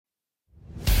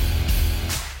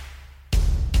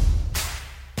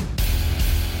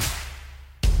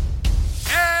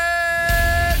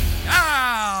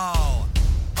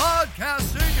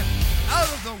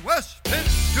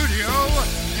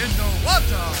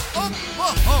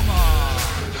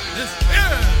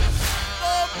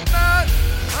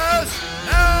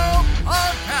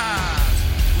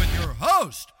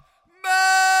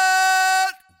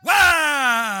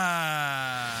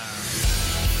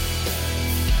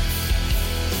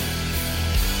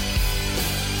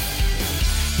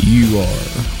You are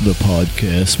the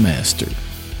podcast master.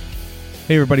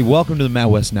 Hey everybody, welcome to the Matt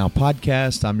West Now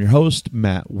podcast. I'm your host,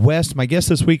 Matt West. My guest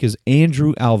this week is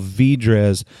Andrew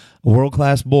Alvidrez, a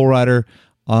world-class bull rider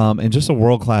and just a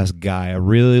world-class guy. I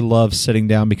really love sitting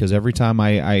down because every time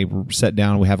I sit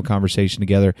down and we have a conversation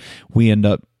together, we end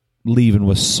up leaving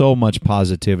with so much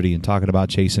positivity and talking about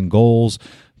chasing goals,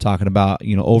 talking about,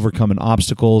 overcoming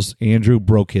obstacles. Andrew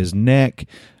broke his neck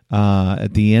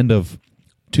at the end of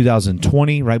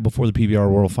 2020, right before the PBR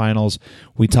World Finals.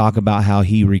 We talk about how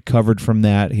he recovered from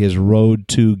that, his road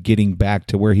to getting back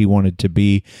to where he wanted to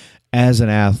be as an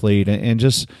athlete, and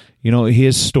just,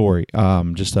 his story.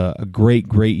 Just a great,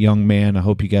 great young man. I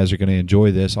hope you guys are going to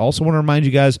enjoy this. I also want to remind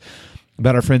you guys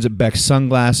about our friends at Beck's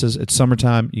Sunglasses. It's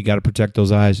summertime. You got to protect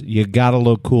those eyes. You got to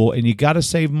look cool, and you got to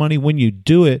save money when you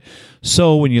do it.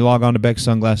 So when you log on to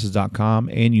BeckSunglasses.com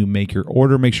and you make your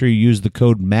order, make sure you use the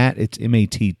code MATT. It's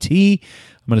M-A-T-T.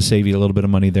 I'm going to save you a little bit of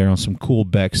money there on some cool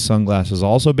Beck's sunglasses.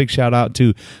 Also, a big shout out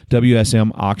to WSM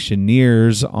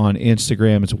Auctioneers on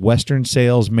Instagram. It's Western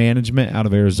Sales Management out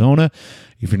of Arizona.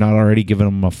 If you're not already, giving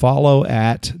them a follow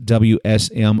at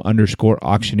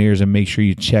WSM_auctioneers, and make sure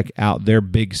you check out their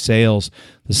big sales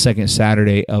the second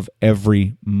Saturday of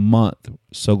every month.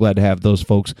 So glad to have those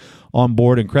folks on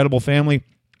board. Incredible family.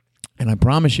 And I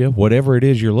promise you, whatever it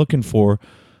is you're looking for,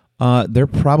 they're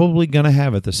probably going to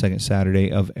have it the second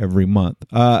Saturday of every month.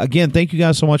 Again, thank you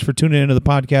guys so much for tuning into the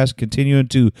podcast, continuing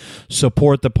to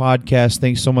support the podcast.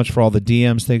 Thanks so much for all the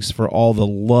DMs. Thanks for all the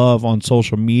love on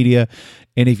social media.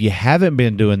 And if you haven't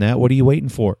been doing that, what are you waiting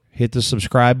for? Hit the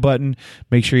subscribe button.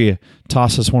 Make sure you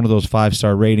toss us one of those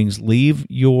 5-star ratings. Leave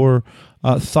your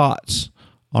thoughts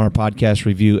on our podcast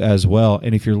review as well.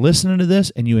 And if you're listening to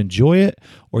this and you enjoy it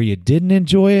or you didn't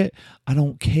enjoy it, I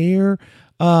don't care.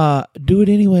 Do it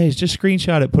anyways. Just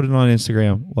screenshot it, put it on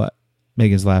Instagram. What?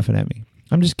 Megan's laughing at me.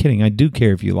 I'm just kidding. I do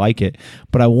care if you like it,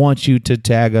 but I want you to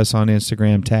tag us on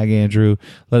Instagram, tag Andrew,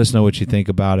 let us know what you think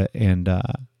about it, and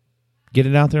get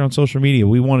it out there on social media.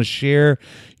 We want to share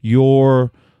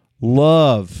your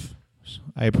love.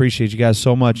 I appreciate you guys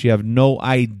so much. You have no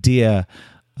idea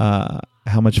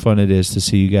how much fun it is to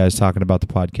see you guys talking about the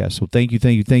podcast. So thank you.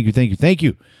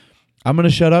 I'm going to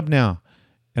shut up now.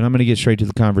 And I'm going to get straight to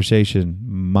the conversation.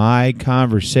 My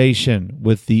conversation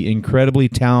with the incredibly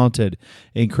talented,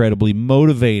 incredibly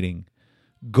motivating,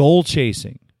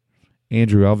 goal-chasing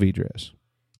Andrew Alvidrez.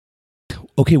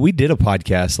 Okay, we did a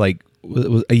podcast like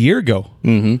a year ago.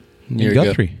 Mm-hmm. In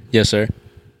Guthrie. Yes, sir.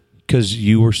 Because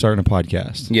you were starting a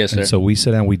podcast. Yes, sir. And so we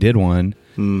sat down, we did one,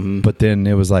 Mm-hmm. but then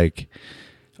it was like,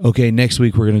 okay, next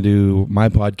week we're going to do my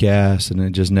podcast, and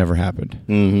it just never happened.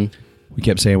 Mm-hmm. We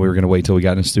kept saying we were going to wait till we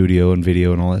got in the studio and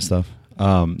video and all that stuff.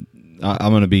 I'm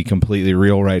going to be completely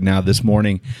real right now. This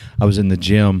morning, I was in the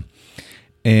gym,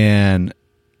 and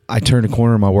I turned a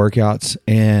corner in my workouts,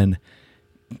 and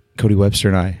Cody Webster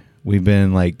and I, we've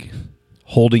been like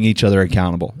holding each other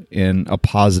accountable in a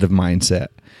positive mindset.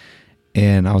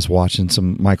 And I was watching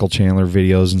some Michael Chandler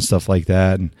videos and stuff like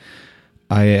that, and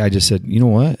I just said, you know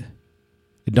what?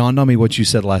 It dawned on me what you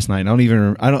said last night. I don't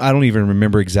even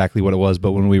remember exactly what it was,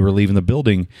 but when we were leaving the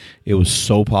building, it was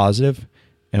so positive,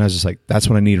 and I was just like, that's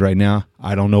what I need right now.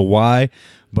 I don't know why,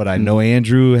 but I know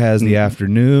Andrew has the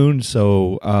afternoon,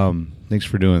 so thanks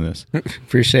for doing this.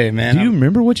 Appreciate it, man. Do you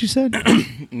remember what you said?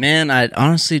 Man, I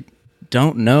honestly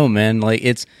don't know, man. Like,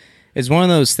 it's one of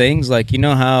those things, like,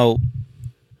 how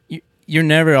you're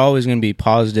never always going to be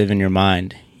positive in your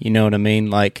mind. You know what I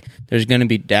mean? Like, there's going to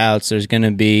be doubts. There's going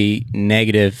to be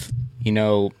negative,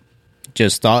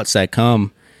 just thoughts that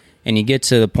come. And you get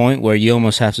to the point where you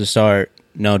almost have to start,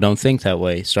 no, don't think that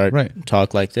way.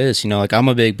 Talk like this. Like, I'm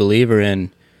a big believer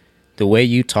in the way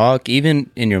you talk, even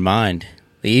in your mind.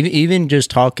 Even just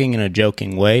talking in a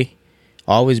joking way,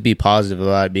 always be positive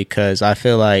about it, because I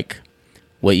feel like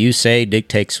what you say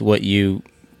dictates what you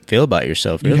feel about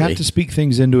yourself. Really. You have to speak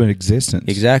things into an existence.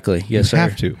 Exactly. Yes, sir. You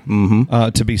have to. Mm-hmm.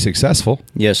 To be successful.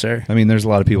 Yes, sir. I mean, there's a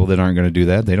lot of people that aren't going to do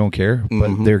that. They don't care,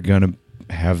 but they're going to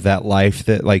have that life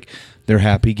that, like, they're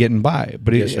happy getting by.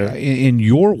 But yes, in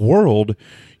your world,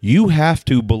 you have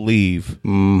to believe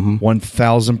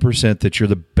 1,000% that you're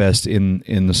the best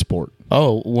in the sport.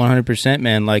 Oh, 100%,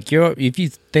 man. Like, if you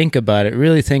think about it,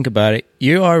 really think about it,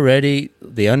 you're already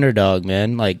the underdog,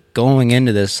 man. Like, going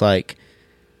into this, like,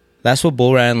 that's what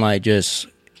bull riding, like, just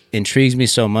intrigues me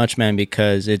so much, man,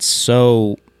 because it's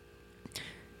so,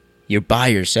 you're by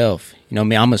yourself.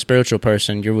 I'm a spiritual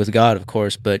person. You're with God, of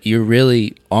course, but you're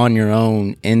really on your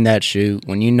own in that shoot.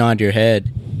 When you nod your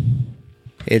head,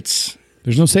 there's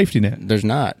no safety net. There's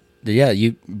not. Yeah,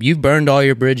 you burned all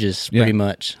your bridges pretty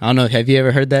much. I don't know. Have you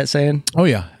ever heard that saying? Oh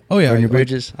yeah. Oh, yeah. Burn Your Like-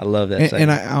 Bridges. I love that.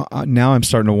 And I now I'm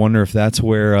starting to wonder if that's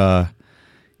where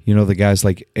the guys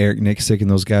like Eric Nixick and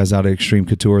those guys out at Extreme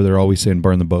Couture, they're always saying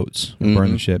burn the boboats,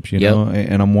 burn the ships, Yep. know?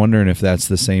 And I'm wondering if that's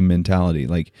the same mentality.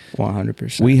 Like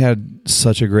 100%. we had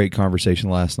such a great conversation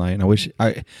last night, and I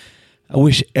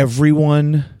wish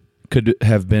everyone could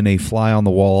have been a fly on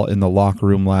the wall in the locker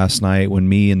room last night when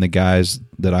me and the guys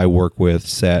that I work with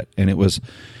sat, and it was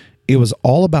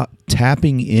all about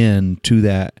tapping in to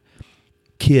that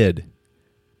kid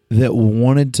that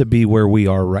wanted to be where we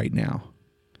are right now,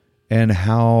 and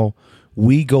how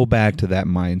we go back to that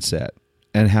mindset,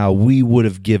 and how we would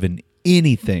have given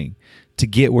anything to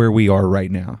get where we are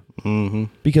right now. Mm-hmm.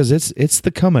 Because it's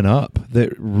the coming up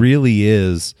that really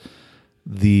is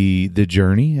the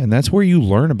journey, and that's where you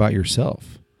learn about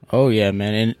yourself. Oh, yeah,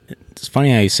 man. And it's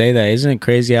funny how you say that. Isn't it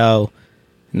crazy how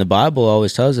in the Bible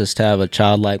always tells us to have a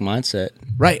childlike mindset?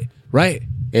 Right.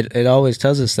 It always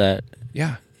tells us that.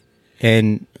 Yeah.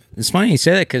 And it's funny you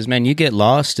say that because, man, you get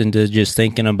lost into just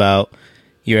thinking about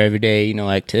your everyday,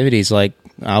 activities. Like,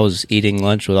 I was eating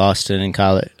lunch with Austin and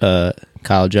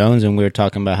Kyle Jones, and we were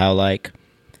talking about how, like,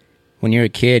 when you're a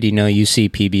kid, you see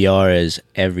PBR as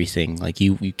everything. Like,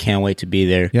 you can't wait to be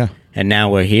there. Yeah. And now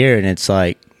we're here, and it's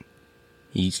like,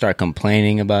 you start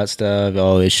complaining about stuff.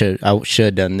 Oh, I should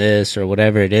have done this or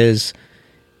whatever it is.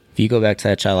 If you go back to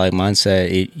that childlike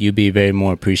mindset, you'd be very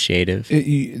more appreciative.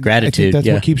 Gratitude. I think that's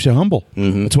what keeps you humble.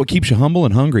 Mhm. That's what keeps you humble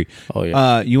and hungry. Oh,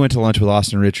 yeah. You went to lunch with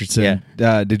Austin Richardson.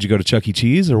 Yeah. Did you go to Chuck E.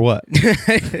 Cheese or what?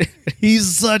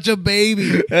 He's such a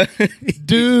baby,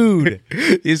 dude.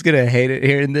 He's gonna hate it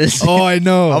hearing this. Oh, I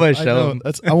know. I'm gonna I show know. him.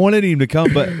 I wanted him to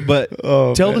come, but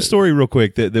Oh, tell man. the story real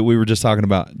quick that we were just talking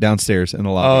about downstairs in the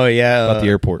lobby. Oh, yeah. About the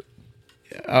airport.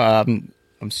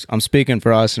 I'm speaking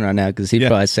for Austin right now because he'd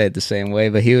probably say it the same way.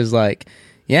 But he was like,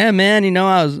 "Yeah, man,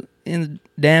 I was in the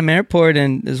damn airport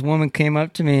and this woman came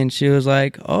up to me and she was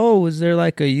like, oh, was there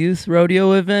like a youth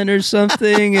rodeo event or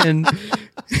something?" And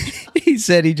he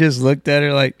said he just looked at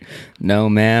her like, "No,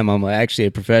 ma'am, I'm actually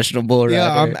a professional bull rider."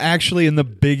 Yeah, I'm actually in the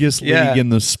biggest league in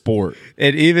the sport.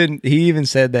 And he even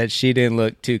said that she didn't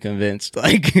look too convinced.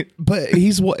 Like, But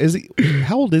he's what is he?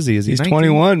 How old is he? Is he he's 19?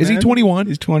 21. Is he man. 21?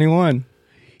 He's 21.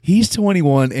 He's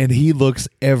 21 and he looks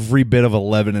every bit of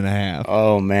 11 and a half.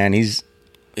 Oh man, he's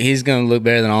gonna look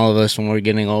better than all of us when we're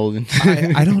getting old.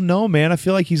 I don't know, man. I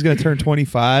feel like he's gonna turn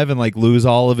 25 and like lose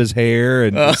all of his hair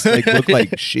and just, like look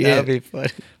like shit. That'd be funny.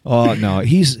 Oh no,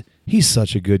 he's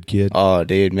such a good kid. Oh,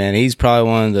 dude, man, he's probably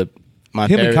one of my Him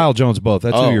favorite. and Kyle Jones both.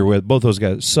 That's who Oh. you're with. Both those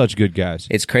guys, such good guys.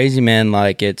 It's crazy, man.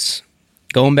 Like, it's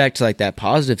going back to like that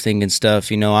positive thing and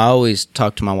stuff. I always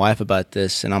talk to my wife about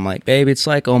this, and I'm like, babe, it's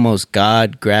like almost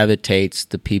God gravitates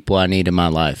the people I need in my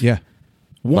life. Yeah,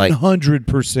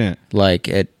 100%. Like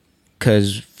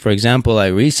because for example,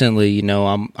 like recently,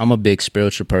 I'm a big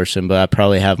spiritual person, but I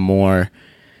probably have more,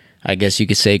 I guess you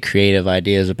could say, creative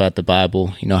ideas about the Bible.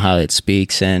 How it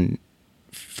speaks, and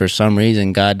for some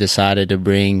reason, God decided to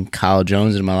bring Kyle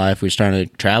Jones into my life. We're starting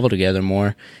to travel together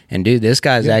more, and dude, this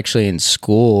guy's actually in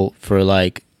school for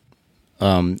like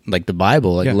the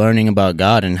Bible, like learning about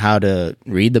God and how to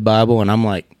read the Bible, and I'm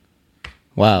like,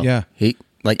 wow, Yeah.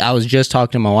 I was just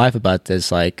talking to my wife about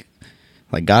this, like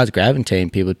God's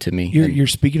gravitating people to me. You're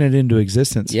speaking it into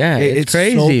existence. Yeah, it's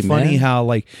crazy, so funny man. how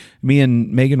like me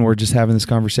and Megan were just having this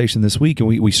conversation this week, and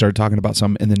we started talking about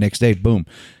something, and the next day, boom,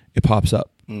 it pops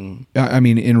up. I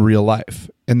mean, in real life,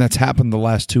 and that's happened the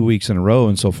last 2 weeks in a row.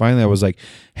 And so finally, I was like,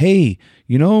 "Hey,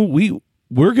 we're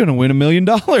going to win $1 million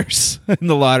in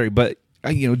the lottery." But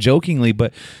jokingly,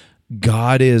 but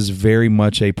God is very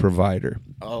much a provider.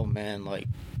 Oh man, like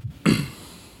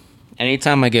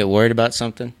anytime I get worried about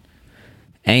something,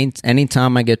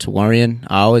 anytime I get to worrying,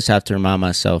 I always have to remind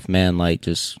myself, man, like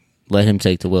just let him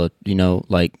take the wheel.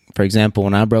 Like for example,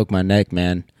 when I broke my neck,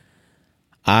 man,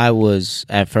 I was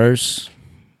at first,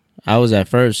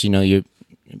 you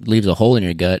leaves a hole in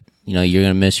your gut. You're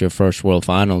gonna miss your first World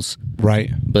Finals,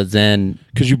 Right. but then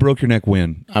Because you broke your neck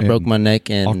when? I broke my neck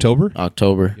in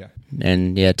October? Yeah.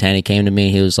 And Tanny came to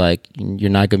me. He was like, "You're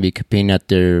not going to be competing at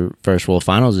their first World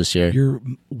Finals this year." You're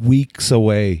weeks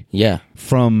away Yeah,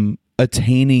 from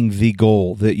attaining the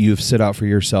goal that you've set out for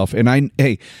yourself. And I'm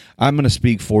going to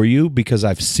speak for you because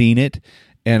I've seen it.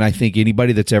 And I think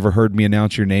anybody that's ever heard me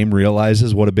announce your name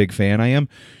realizes what a big fan I am.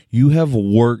 You have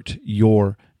worked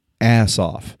your ass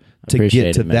off to Appreciate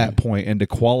get to it, man. that point and to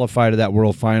qualify to that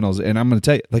World Finals. And I'm going to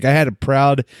tell you, like, I had a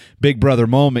proud big brother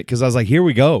moment because I was like, here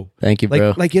we go. Thank you, like,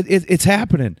 bro. Like it's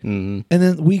happening. Mhm. And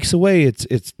then weeks away, it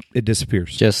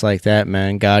disappears. just like that,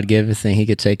 man. God giveth and He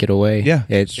could take it away. Yeah,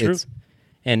 it's true.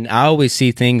 And I always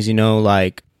see things,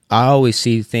 like I always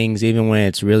see things, even when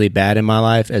it's really bad in my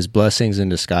life, as blessings in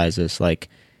disguises. Like,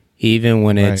 even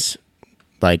when it's,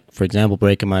 like, for example,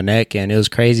 breaking my neck. And it was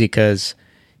crazy because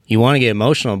you want to get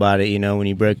emotional about it, you know, when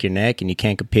you break your neck and you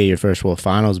can't compete your first world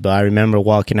finals. But I remember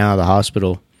walking out of the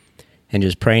hospital and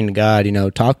just praying to God, you know,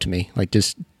 talk to me. Like,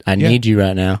 just, I need you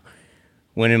right now.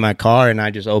 Went in my car and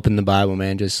I just opened the Bible,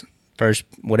 man. Just first,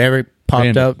 whatever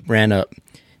popped up, ran up.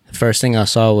 The first thing I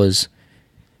saw was,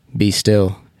 be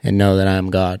still and know that I am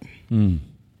God.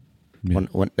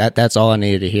 That's all I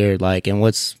needed to hear. Like, and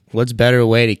what's better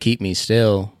way to keep me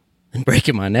still than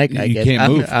breaking my neck? I guess.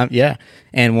 Can't move. Yeah.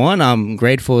 And one, I'm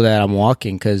grateful that I'm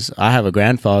walking, because I have a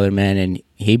grandfather, man, and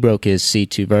he broke his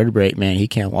C2 vertebrae, man. He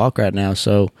can't walk right now.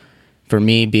 So for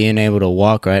me, being able to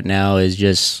walk right now is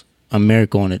just a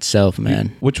miracle in itself,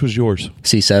 man. Which was yours?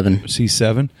 C7.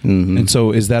 C7. Mm-hmm. And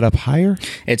so is that up higher?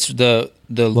 It's the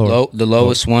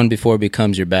lowest one before it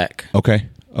becomes your back. Okay.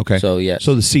 So yes.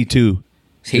 So the C2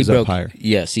 is broke, up higher.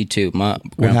 Yeah, C2. My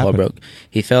grandpa happened? broke.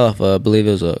 He fell off, I believe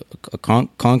it was a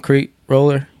concrete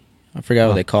roller. I forgot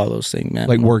what they call those things, man.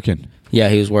 Like working. Yeah,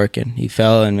 he was working. He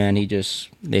fell, and man,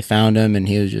 they found him, and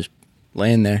he was just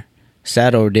laying there.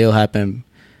 Sad ordeal happened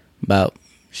about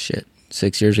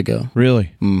 6 years ago.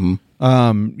 Really?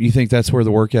 Mm-hmm. You think that's where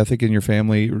the work ethic in your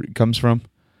family comes from?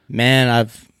 Man,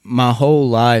 my whole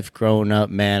life growing up,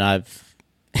 man,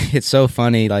 it's so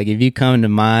funny. Like, if you come to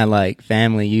my, like,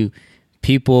 family,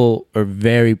 people are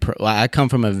very, I come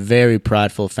from a very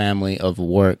prideful family of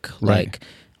work. Right. Like,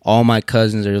 all my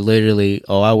cousins are literally,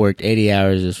 I worked 80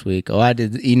 hours this week. I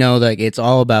did, you know, like, it's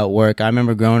all about work. I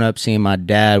remember growing up seeing my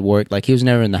dad work. Like, he was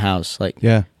never in the house. Like,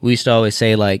 we used to always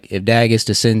say, like, if dad gets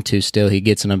to sin too still, he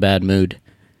gets in a bad mood.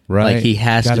 Right. Like, he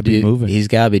has to be moving. He's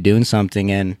got to be doing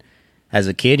something. And as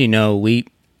a kid, you know, we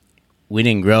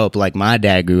didn't grow up like my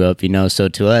dad grew up, you know. So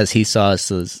to us, he saw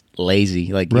us as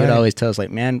lazy. Like, he'd always tell us, like,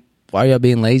 man, why are y'all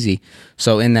being lazy?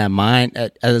 So in that mind,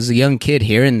 as a young kid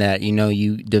hearing that, you know,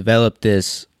 you develop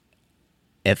this,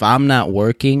 if I'm not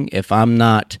working, if I'm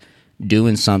not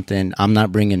doing something, I'm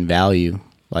not bringing value.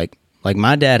 Like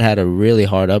my dad had a really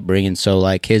hard upbringing. So,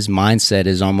 like, his mindset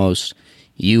is almost,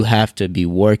 you have to be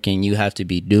working, you have to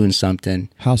be doing something.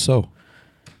 How so?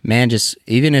 Man, just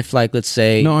even if, like, let's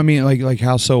say, no, I mean, like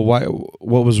how so? Why?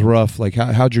 What was rough? Like,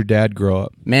 how'd your dad grow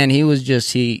up? Man, he was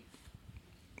just he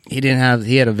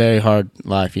had a very hard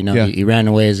life. You know, he ran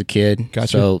away as a kid. Gotcha.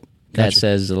 So that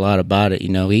says a lot about it. You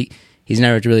know, he's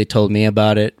never really told me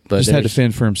about it, but just had to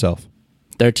fend for himself.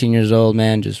 13 years old,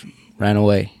 man, just ran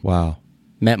away. Wow.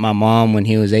 Met my mom when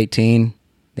he was 18.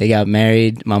 They got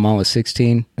married. My mom was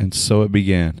 16, and so it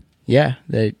began. Yeah,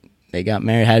 they got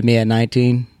married. Had me at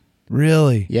 19.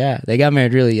 Really? Yeah, they got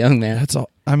married really young, man. That's all.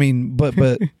 I mean, but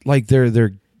like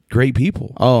they're great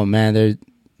people. Oh man, they're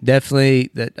definitely.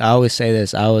 I always say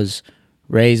this. I was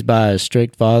raised by a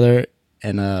strict father,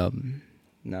 and I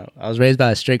was raised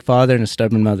by a strict father and a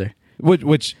stubborn mother.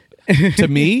 Which to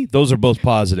me, those are both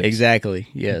positive. Exactly.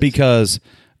 Yes. Because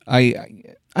I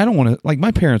don't want to, like,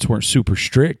 my parents weren't super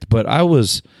strict, but I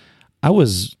was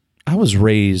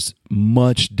raised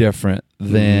much different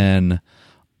than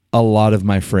a lot of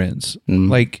my friends.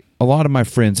 Like, a lot of my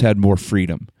friends had more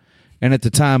freedom, and at the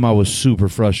time I was super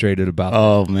frustrated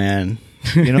about that. Man.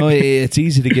 You know, it's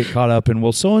easy to get caught up in,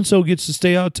 well, so and so gets to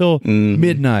stay out till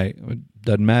midnight. It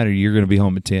doesn't matter, you're going to be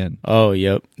home at 10. Oh,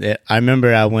 yep. I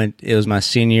remember it was my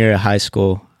senior year of high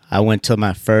school. I went to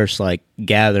my first, like,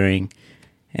 gathering,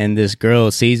 and this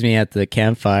girl sees me at the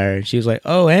campfire, and she was like,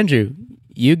 "Oh, Andrew,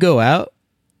 you go out?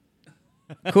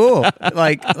 Cool."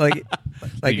 like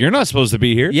you're not supposed to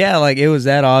be here. Yeah, like, it was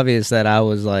that obvious that I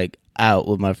was, like, out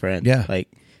with my friends. Yeah.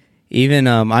 Like, even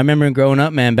I remember growing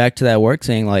up, man, back to that work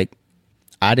thing, like,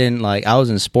 I was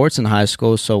in sports in high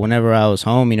school, so whenever I was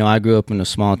home, you know, I grew up in a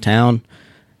small town.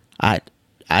 I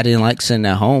didn't like sitting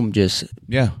at home,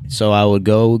 so I would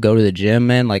go to the gym,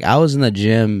 man. Like, I was in the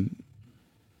gym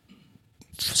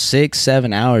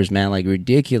 6-7 hours, man, like,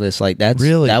 ridiculous. Like,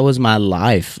 that was my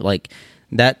life. Like,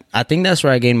 that, I think that's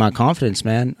where I gained my confidence,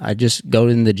 man. I just go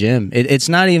in the gym. It's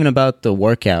not even about the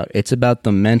workout. It's about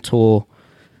the mental,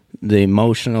 the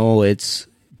emotional. It's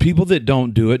people that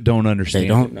don't do it don't understand. They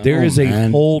don't know, there is a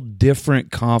man. whole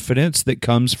different confidence that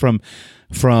comes from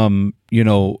putting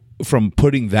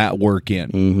that work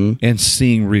in and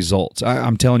seeing results.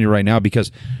 I'm telling you right now,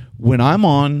 because when I'm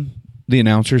on the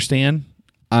announcer stand,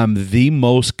 I'm the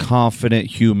most confident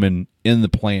human in the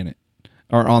planet,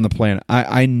 or on the planet.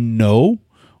 I know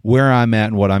where I'm at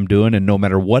and what I'm doing, and no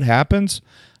matter what happens,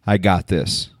 I got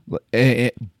this.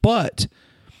 But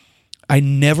I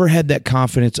never had that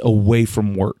confidence away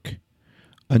from work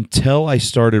until I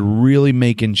started really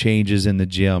making changes in the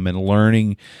gym and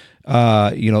learning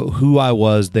who I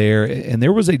was there, and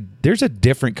there's a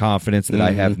different confidence that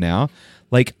I have now.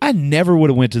 Like, I never would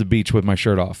have went to the beach with my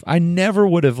shirt off. I never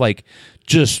would have like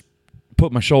just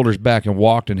put my shoulders back and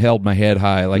walked and held my head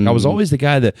high. Like, I was always the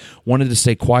guy that wanted to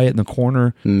stay quiet in the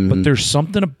corner. But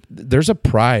there's a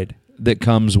pride that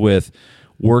comes with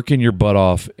working your butt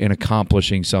off and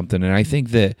accomplishing something. And I think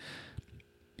that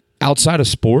outside of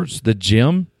sports, the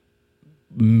gym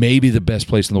may be the best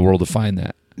place in the world to find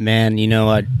that. Man,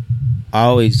 I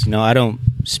always, I don't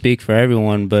speak for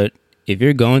everyone, but if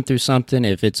you're going through something,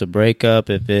 if it's a breakup,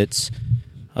 if it's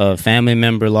a family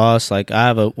member loss, like I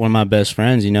have one of my best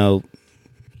friends,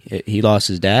 he lost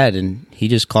his dad, and he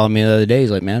just called me the other day.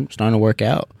 He's like, man, I'm starting to work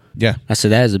out. Yeah. I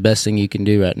said, that is the best thing you can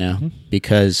do right now,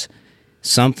 because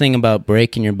something about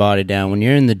breaking your body down, when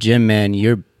you're in the gym, man,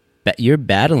 you're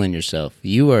battling yourself.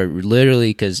 You are literally,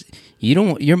 because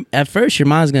at first your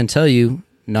mind's going to tell you,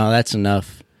 no, that's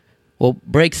enough. Well,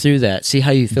 break through that. See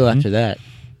how you feel after that.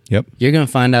 Yep. You're going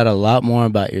to find out a lot more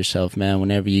about yourself, man,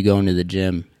 whenever you go into the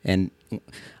gym. And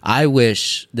I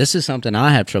wish, this is something I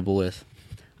have trouble with,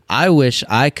 I wish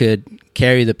I could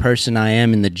carry the person I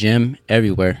am in the gym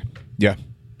everywhere. Yeah.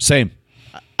 Same.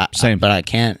 But I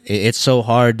can't. It's so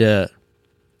hard to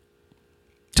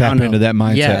tap into that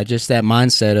mindset. Yeah, just that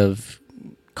mindset of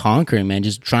conquering, man.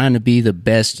 Just trying to be the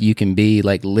best you can be.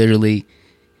 Like, literally,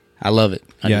 I love it.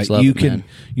 I just love it, man.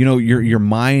 Your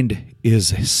mind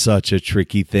is such a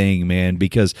tricky thing, man,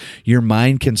 because your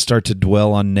mind can start to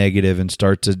dwell on negative and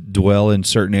start to dwell in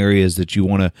certain areas that you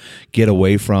want to get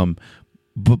away from.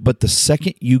 But the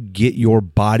second you get your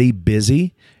body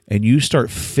busy and you start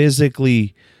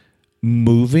physically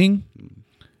moving,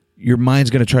 your mind's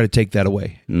going to try to take that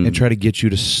away and try to get you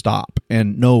to stop.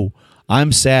 And no,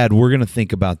 I'm sad. We're going to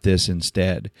think about this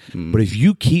instead. But if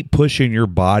you keep pushing your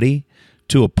body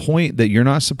to a point that you're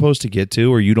not supposed to get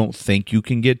to, or you don't think you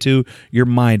can get to, your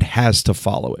mind has to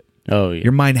follow it. Oh, yeah.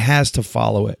 Your mind has to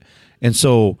follow it. And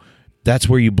so that's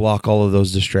where you block all of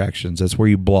those distractions. That's where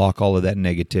you block all of that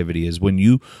negativity, is when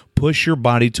you push your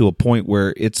body to a point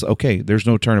where it's, okay, there's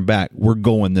no turning back. We're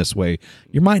going this way.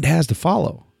 Your mind has to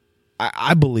follow.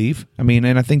 I believe. I mean,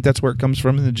 and I think that's where it comes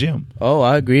from in the gym. Oh,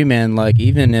 I agree, man. Like,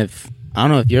 even if, I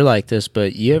don't know if you're like this,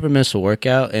 but you ever miss a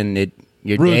workout and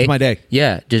your ruins my day.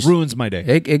 Yeah, just ruins my day.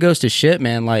 It goes to shit,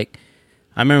 man. Like,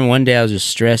 I remember one day I was just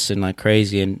stressing like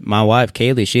crazy, and my wife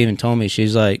Kaylee, she even told me,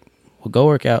 she's like, "Well, go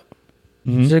work out."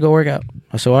 She said, "Go work out."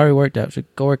 I said, well, "I already worked out." She said,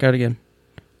 "Go work out again."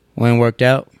 Went and worked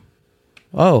out.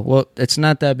 Oh, well, it's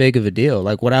not that big of a deal.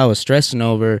 Like, what I was stressing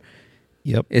over,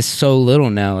 is so little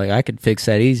now. Like, I could fix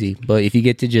that easy. But if you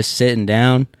get to just sitting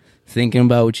down, thinking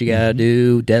about what you gotta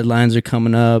do, deadlines are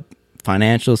coming up,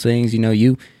 financial things,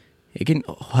 it can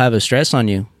have a stress on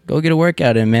you. Go get a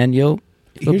workout in, man. You'll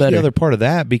feel Here's better. the other part of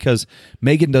that, because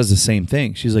Megan does the same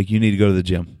thing. She's like, you need to go to the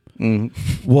gym.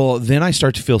 Well, then I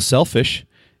start to feel selfish,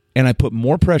 and I put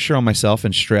more pressure on myself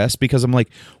and stress, because I'm like,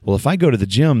 well, if I go to the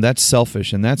gym, that's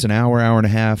selfish, and that's an hour and a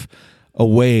half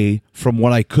away from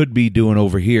what I could be doing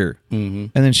over here.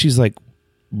 And then she's like,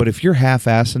 but if you're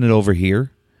half-assing it over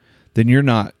here, then you're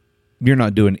not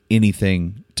doing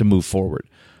anything to move forward.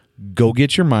 Go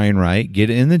get your mind right,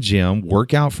 get in the gym,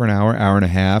 work out for an hour and a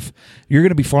half. You're going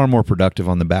to be far more productive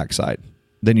on the backside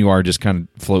than you are just kind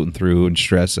of floating through and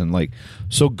stressing. Like,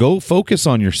 so go focus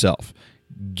on yourself,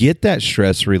 get that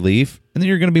stress relief, and then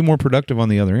you're going to be more productive on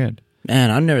the other end.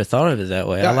 Man, I've never thought of it that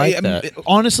way. I like that.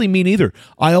 Honestly, me neither.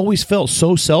 I always felt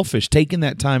so selfish taking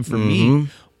that time for me,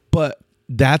 but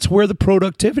that's where the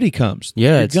productivity comes.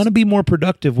 Yeah, you're going to be more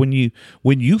productive when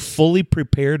you fully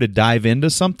prepare to dive into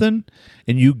something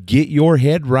and you get your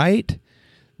head right.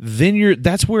 Then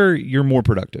that's where you're more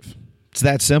productive. It's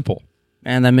that simple.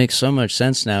 Man, that makes so much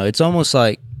sense now. It's almost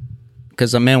like,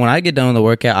 because man, when I get done with the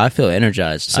workout, I feel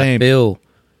energized. Same. I feel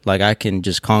like I can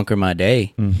just conquer my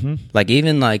day. Like,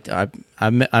 even like I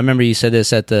remember you said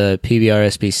this at the PBR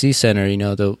SBC Center.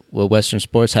 What Western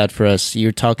Sports had for us.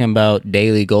 You're talking about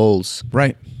daily goals,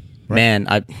 right? Man,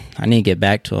 I need to get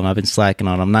back to them. I've been slacking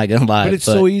on them. I'm not gonna lie, but it's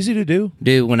so easy to do,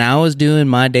 dude. When I was doing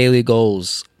my daily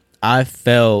goals, I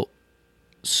felt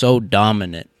so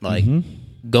dominant. Like,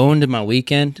 going to my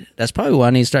weekend, that's probably what I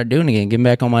need to start doing again, getting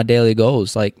back on my daily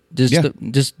goals. Like, just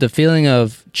the feeling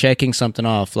of checking something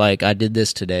off, like, I did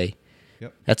this today.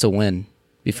 That's a win.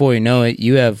 Before you know it,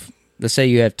 let's say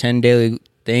you have 10 daily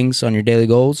things on your daily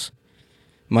goals.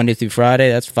 Monday through Friday,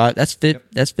 that's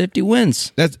 50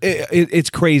 wins. It's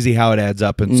crazy how it adds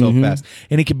up and so fast,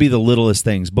 and it can be the littlest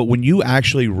things. But when you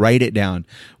actually write it down,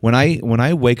 when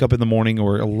I wake up in the morning,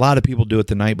 or a lot of people do it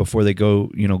the night before they go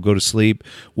to sleep,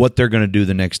 what they're going to do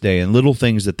the next day, and little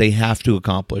things that they have to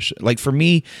accomplish. Like for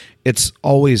me, it's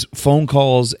always phone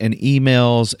calls and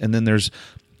emails, and then there's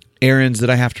errands that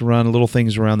I have to run, little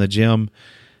things around the gym.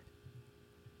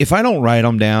 If I don't write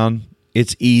them down,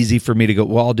 it's easy for me to go,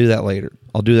 well, I'll do that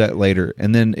later.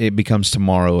 And then it becomes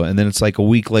tomorrow. And then it's like a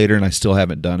week later and I still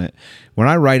haven't done it. When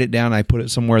I write it down, I put it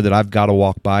somewhere that I've got to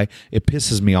walk by. It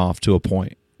pisses me off to a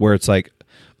point where it's like,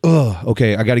 oh,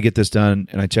 okay, I got to get this done.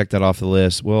 And I check that off the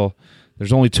list. Well,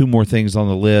 there's only 2 more things on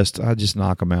the list. I just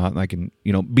knock them out and I can,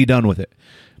 be done with it.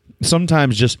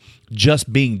 Sometimes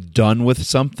just being done with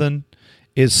something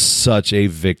is such a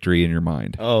victory in your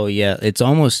mind. Oh, yeah. It's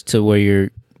almost to where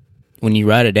when you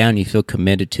write it down, you feel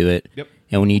committed to it. Yep.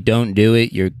 And when you don't do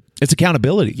it, it's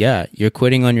accountability. Yeah, you're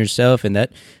quitting on yourself. And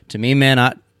that, to me, man,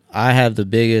 I have the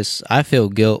biggest, I feel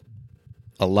guilt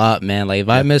a lot, man. Like if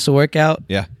I miss a workout,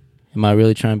 am I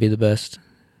really trying to be the best?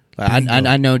 Like,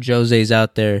 I know Jose's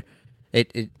out there.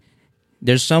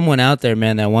 There's someone out there,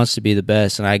 man, that wants to be the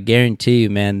best. And I guarantee you,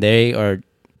 man, they're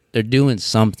doing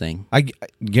something. I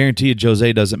guarantee you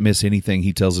Jose doesn't miss anything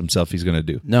he tells himself he's going to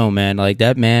do. No, man. Like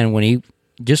that man, when he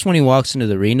walks into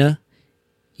the arena,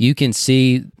 you can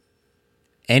see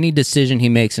any decision he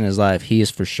makes in his life, he is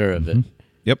for sure of it.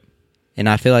 Yep. And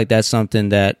I feel like that's something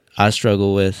that I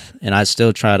struggle with, and I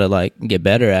still try to like get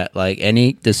better at. Like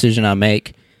any decision I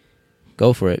make,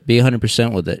 go for it. Be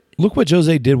 100% with it. Look what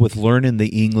Jose did with learning the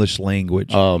English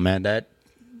language. Oh man,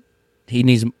 he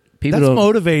needs people. That's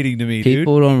motivating to me, dude.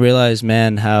 People don't realize,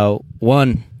 man, how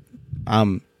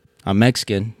I'm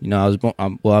Mexican. I was born.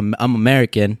 I'm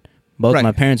American. Both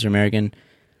my parents are American.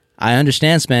 I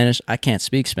understand Spanish. I can't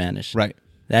speak Spanish. Right.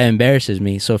 That embarrasses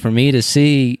me. So for me to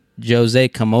see Jose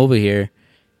come over here,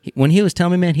 when he was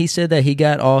telling me, man, he said that he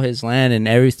got all his land and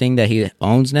everything that he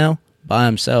owns now by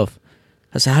himself.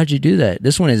 I said, how'd you do that?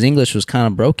 This one, his English was kind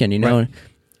of broken, Right.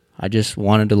 I just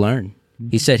wanted to learn.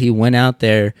 He said he went out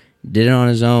there, did it on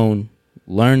his own,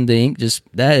 learned the English.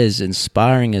 That is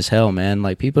inspiring as hell, man.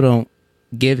 Like people don't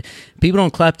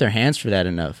clap their hands for that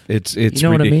enough. It's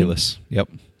ridiculous. I mean? Yep.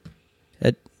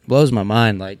 That blows my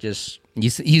mind. Like just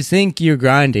you think you're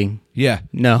grinding. Yeah.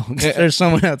 No, there's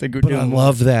someone out there doing. I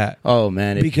love that. Oh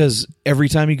man, because every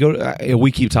time you go,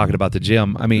 we keep talking about the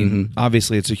gym. I mean,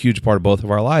 obviously it's a huge part of both of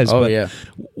our lives. Oh but yeah.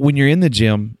 When you're in the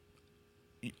gym,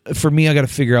 for me, I got to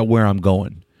figure out where I'm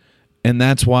going, and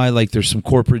that's why like there's some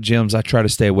corporate gyms I try to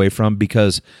stay away from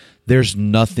because there's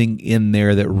nothing in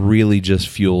there that really just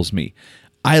fuels me.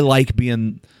 I like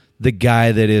being the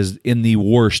guy that is in the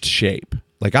worst shape.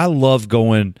 Like I love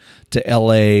going to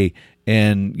LA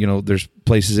and, there's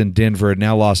places in Denver and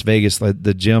now Las Vegas. Like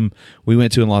the gym we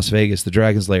went to in Las Vegas, the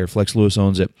Dragon's Lair, Flex Lewis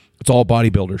owns it. It's all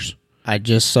bodybuilders. I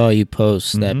just saw you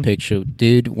post that picture.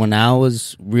 Dude, when I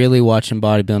was really watching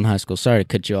bodybuilding in high school, sorry to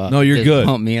cut you off. No, you're good.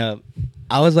 Pump me up.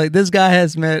 I was like, this guy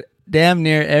has met damn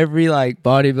near every like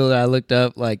bodybuilder I looked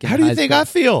up. Like, how do you think I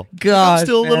feel? God, I'm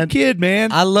still a little kid,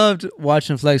 man. I loved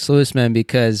watching Flex Lewis, man,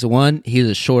 because one, he was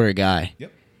a shorter guy.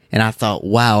 Yep. And I thought,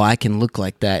 wow, I can look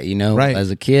like that, right. As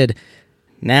a kid.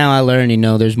 Now I learned,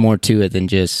 there's more to it than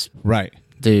just right,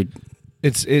 dude.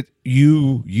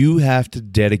 You have to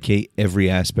dedicate every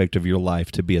aspect of your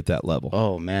life to be at that level.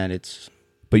 Oh man,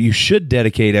 but you should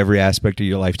dedicate every aspect of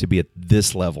your life to be at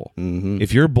this level. Mm-hmm.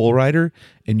 If you're a bull rider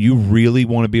and you really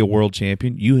want to be a world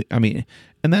champion, and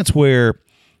that's where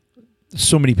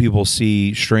so many people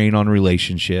see strain on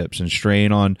relationships and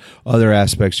strain on other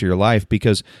aspects of your life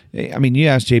because, you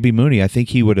ask JB Mooney, I think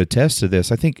he would attest to this.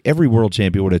 I think every world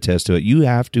champion would attest to it. You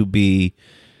have to be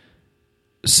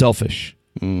selfish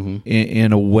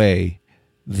in a way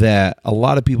that a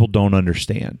lot of people don't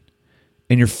understand.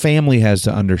 And your family has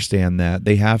to understand that.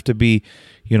 They have to be,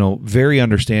 very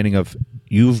understanding of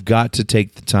you've got to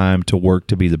take the time to work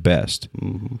to be the best.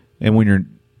 Mm-hmm. And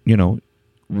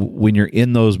when you're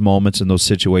in those moments and those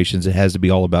situations, it has to be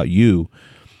all about you.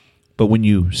 But when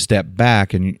you step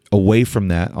back and away from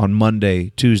that on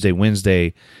Monday, Tuesday,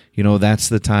 Wednesday, that's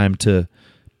the time to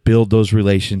build those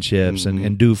relationships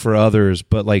and do for others.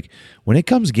 But like when it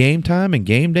comes game time and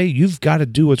game day, you've got to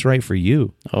do what's right for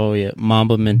you. Oh yeah,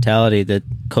 Mamba mentality that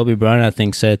Kobe Bryant I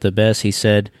think said it the best. He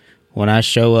said, when I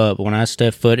show up, when I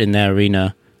step foot in that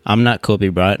arena, I'm not Kobe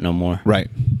Bryant no more. Right.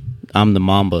 I'm the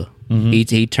Mamba.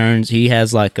 Mm-hmm. He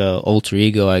has like a alter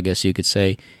ego, I guess you could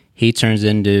say. He turns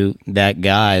into that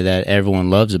guy that everyone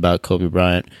loves about Kobe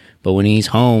Bryant. But when he's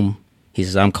home, He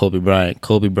says, I'm Kobe Bryant.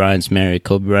 Kobe Bryant's married.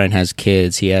 Kobe Bryant has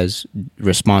kids. He has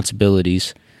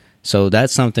responsibilities. So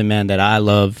that's something, man, that I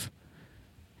love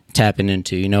tapping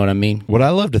into. You know what I mean? What I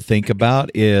love to think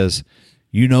about is,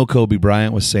 Kobe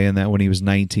Bryant was saying that when he was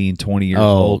 19, 20 years Oh,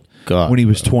 old. God. When he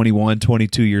was 21,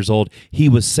 22 years old. He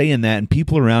was saying that, and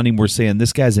people around him were saying,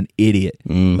 this guy's an idiot.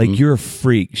 Mm-hmm. Like, you're a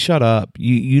freak. Shut up.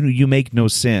 You make no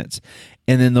sense.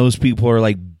 And then those people are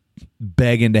like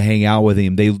begging to hang out with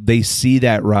him. They see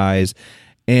that rise.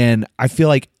 And I feel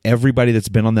like everybody that's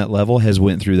been on that level has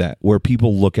went through that, where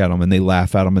people look at them and they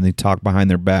laugh at them and they talk behind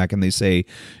their back and they say,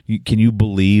 can you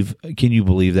believe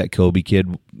that Kobe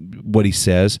kid, what he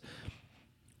says?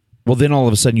 Well, then all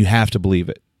of a sudden you have to believe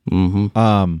it.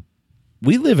 Mm-hmm.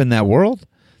 We live in that world.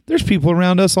 There's people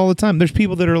around us all the time. There's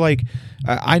people that are like,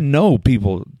 I know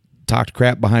people talked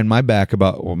crap behind my back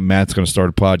about, well, Matt's going to start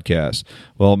a podcast.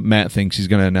 Well, Matt thinks he's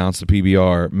going to announce the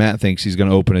PBR. Matt thinks he's going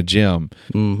to open a gym.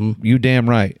 Mm-hmm. You damn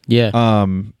right. Yeah.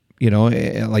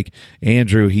 Like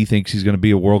Andrew, he thinks he's going to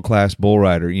be a world-class bull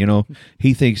rider.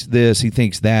 He thinks this, he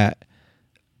thinks that.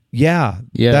 Yeah.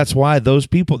 That's why those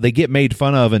people, they get made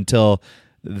fun of until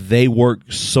they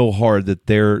work so hard that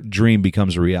their dream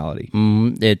becomes a reality.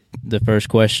 The first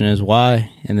question is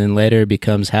why, and then later it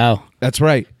becomes how. That's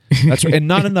right. And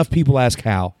not enough people ask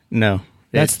how. No.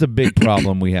 That's the big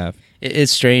problem we have.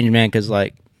 It's strange, man, because,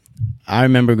 like, I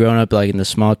remember growing up, like, in the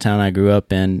small town I grew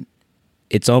up in,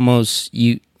 it's almost,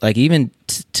 even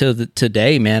to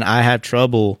today, man, I have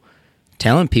trouble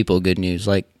telling people good news.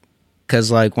 Like, because,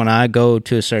 like, when I go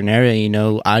to a certain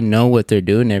area, I know what they're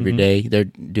doing every day. They're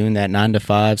doing that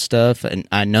 9-to-5 stuff, and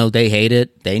I know they hate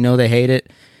it. They know they hate it.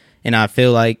 And I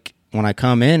feel like when I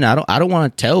come in, I don't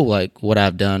want to tell, like, what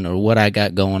I've done or what I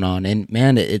got going on. And,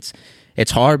 man, it's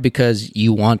hard because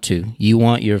you want to. You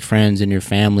want your friends and your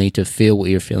family to feel what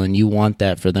you're feeling. You want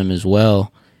that for them as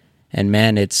well. And,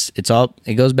 man, it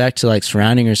goes back to, like,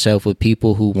 surrounding yourself with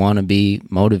people who want to be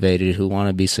motivated, who want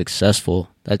to be successful.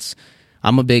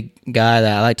 I'm a big guy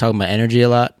that I like talking about energy a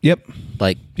lot. Yep.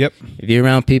 Like, Yep. if you're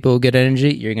around people who get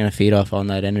energy, you're going to feed off on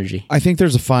that energy. I think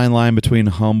there's a fine line between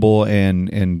humble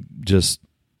and just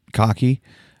cocky.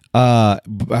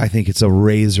 I think it's a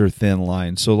razor thin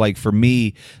line. So, like, for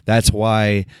me, that's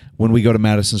why when we go to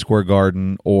Madison Square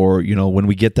Garden, or when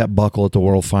we get that buckle at the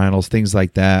World Finals, things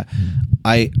like that,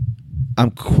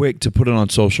 I'm quick to put it on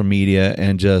social media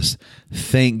and just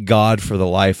thank God for the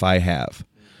life I have.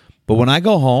 But when I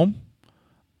go home,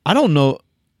 I don't know.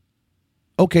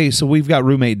 Okay, so we've got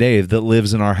roommate Dave that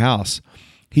lives in our house.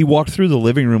 He walked through the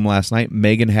living room last night.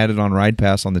 Megan had it on Ride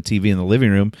Pass on the TV in the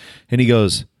living room, and he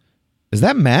goes, "Is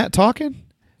that Matt talking?"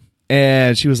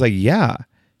 And she was like, "Yeah."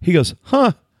 He goes,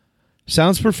 "Huh,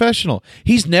 sounds professional."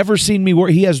 He's never seen me work.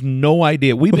 He has no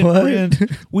idea. We've been friends.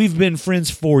 We've been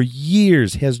friends for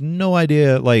years. He has no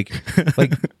idea like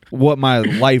what my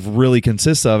life really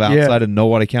consists of outside of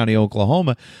Nowata County,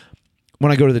 Oklahoma.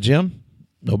 When I go to the gym,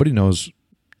 nobody knows.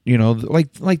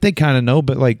 Like they kind of know,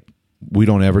 but, like, we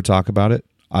don't ever talk about it.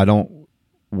 I don't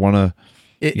want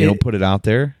to, put it out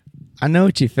there. I know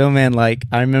what you feel, man. Like,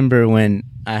 I remember when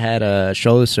I had a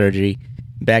shoulder surgery,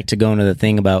 back to going to the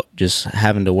thing about just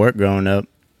having to work growing up,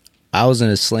 I was in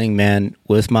a sling, man,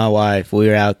 with my wife. We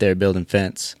were out there building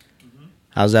fence.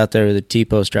 I was out there with the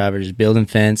T-post drivers building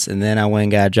fence, and then I went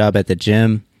and got a job at the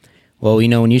gym. Well,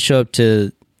 when you show up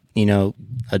to,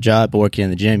 a job working in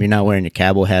the gym, you're not wearing your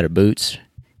cowboy hat or boots.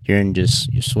 You're in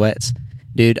just your sweats.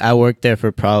 Dude, I worked there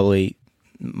for probably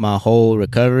my whole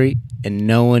recovery, and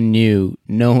no one knew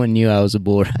I was a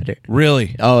bull rider.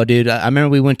 Really? Oh, dude, I remember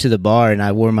we went to the bar, and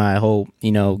I wore my whole,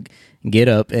 get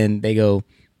up, and they go,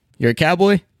 "You're a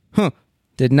cowboy?" Huh.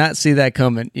 Did not see that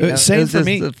coming. Same for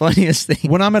me. The funniest thing.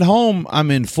 When I'm at home,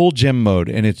 I'm in full gym mode,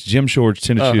 and it's gym shorts,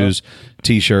 tennis shoes,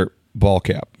 T-shirt, ball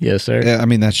cap. Yes, sir. I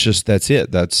mean, that's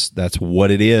it. That's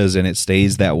what it is, and it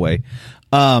stays that way.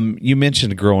 You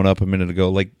mentioned growing up a minute ago.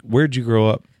 Like, where'd you grow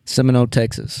up? Seminole,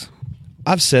 Texas.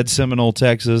 I've said Seminole,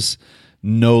 Texas,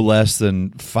 no less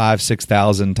than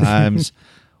 5,000-6,000 times.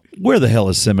 Where the hell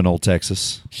is Seminole,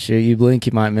 Texas? Sure, you blink,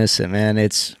 you might miss it, man.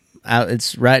 It's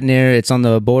right near. It's on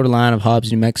the borderline of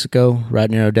Hobbs, New Mexico,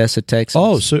 right near Odessa, Texas.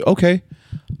 Oh, so okay.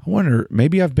 I wonder,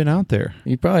 maybe I've been out there.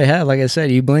 You probably have. Like I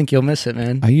said, you blink, you'll miss it,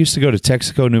 man. I used to go to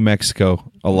Texaco, New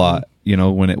Mexico a lot,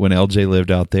 when LJ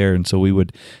lived out there, and so we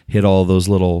would hit all those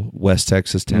little West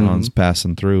Texas towns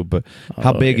passing through. But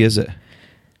how big is it?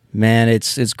 Man,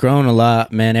 it's grown a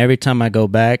lot, man. Every time I go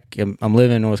back, I'm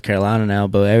living in North Carolina now,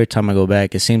 but every time I go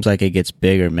back, it seems like it gets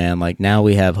bigger, man. Like, now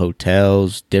we have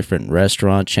hotels, different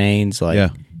restaurant chains.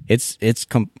 Like, it's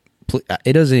complete.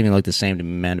 It doesn't even look the same to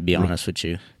me, man, to be honest with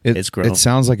you. It's grown. It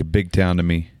sounds like a big town to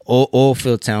me. oil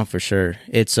field town for sure.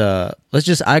 It's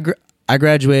I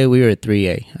graduated, we were at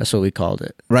 3A. That's what we called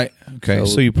it. Right. Okay.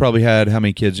 So you probably had how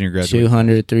many kids in your graduation?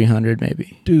 200, 300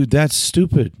 maybe. Dude, that's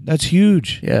stupid. That's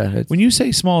huge. Yeah. When you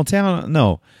say small town,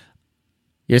 no.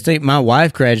 You think my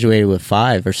wife graduated with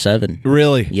 5 or 7.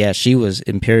 Really? Yeah, she was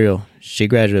Imperial. She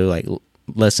graduated like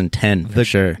less than 10 for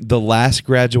sure. The last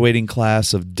graduating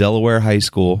class of Delaware High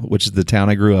School, which is the town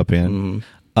I grew up in,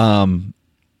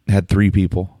 had 3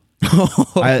 people.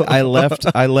 I left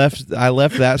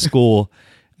that school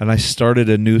and I started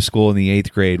a new school in the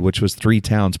 8th grade, which was 3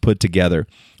 towns put together.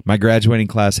 My graduating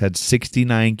class had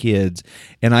 69 kids,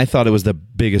 and I thought it was the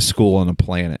biggest school on the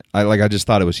planet. I just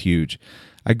thought it was huge.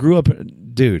 I grew up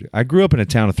in a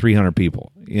town of 300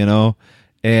 people,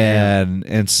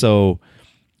 and so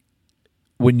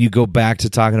when you go back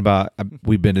to talking about,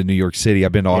 we've been to New York City,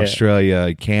 I've been to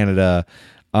Australia, Canada,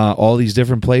 all these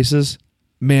different places.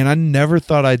 Man, I never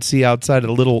thought I'd see outside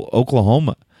of little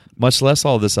Oklahoma, much less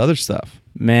all this other stuff.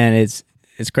 Man, it's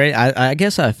great. I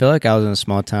guess I feel like I was in a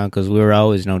small town because we were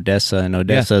always in Odessa, and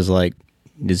Odessa is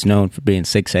is known for being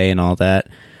 6A and all that.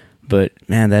 But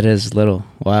man, that is little.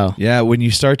 Wow. Yeah, when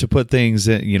you start to put things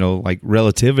in, like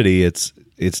relativity, it's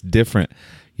different.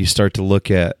 You start to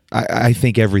look at. I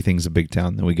think everything's a big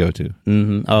town that we go to.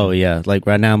 Mm-hmm. Oh yeah, like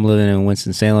right now I'm living in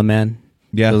Winston-Salem, man.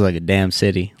 Yeah, it was like a damn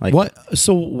city. Like what?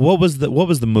 So what was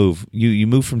the move? You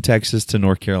moved from Texas to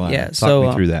North Carolina. Yeah, Talk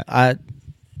me through that.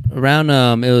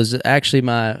 It was actually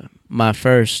my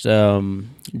first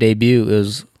debut. It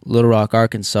was Little Rock,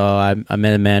 Arkansas. I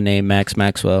met a man named Max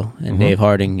Maxwell and Dave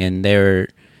Harding, and they were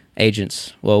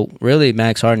agents. Well, really,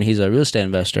 Max Harding, he's a real estate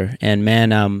investor, and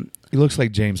man, he looks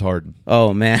like James Harden.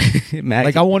 Oh man,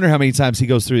 Max, I wonder how many times he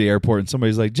goes through the airport and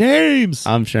somebody's like, James.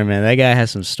 I'm sure, man. That guy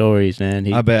has some stories,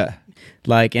 man. I bet.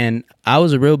 And I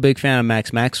was a real big fan of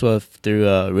Max Maxwell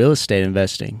through real estate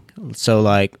investing. So,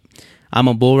 I'm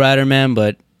a bull rider, man,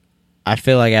 but I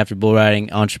feel like after bull riding,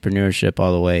 entrepreneurship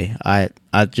all the way. I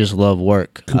just love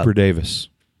work. Cooper Davis.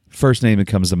 First name that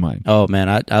comes to mind. Oh,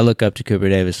 man, I look up to Cooper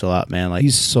Davis a lot, man.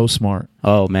 He's so smart.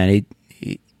 Oh, man,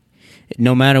 he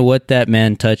no matter what that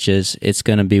man touches, it's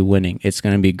going to be winning. It's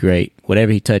going to be great.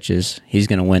 Whatever he touches, he's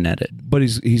going to win at it. But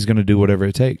he's going to do whatever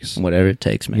it takes. Whatever it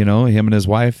takes, man. Him and his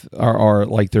wife are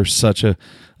like they're such a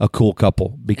cool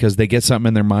couple because they get something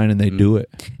in their mind and they do it.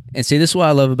 And see, this is what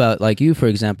I love about you, for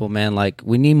example, man.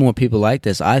 We need more people like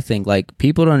this. I think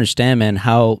people don't understand, man,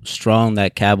 how strong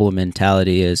that cowboy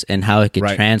mentality is and how it could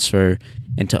transfer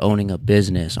into owning a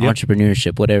business,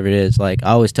 entrepreneurship, whatever it is. I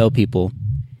always tell people,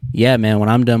 yeah, man, when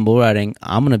I'm done bull riding,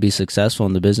 I'm going to be successful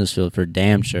in the business field for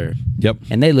damn sure. Yep.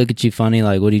 And they look at you funny,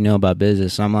 what do you know about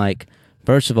business? I'm like,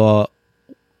 first of all,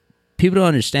 people don't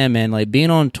understand, man. Being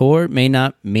on tour may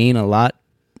not mean a lot.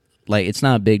 It's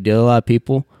not a big deal to a lot of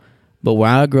people. But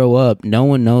where I grow up, no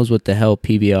one knows what the hell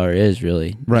PBR is,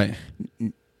 really. Right.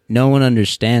 No one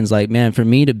understands. Man, for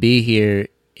me to be here,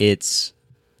 there's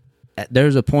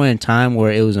a point in time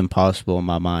where it was impossible in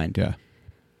my mind. Yeah.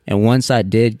 And once I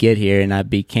did get here and I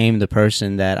became the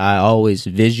person that I always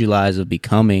visualized of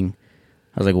becoming,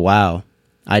 I was like, wow,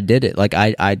 I did it.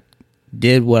 I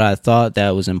did what I thought that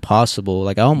was impossible.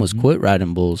 I almost quit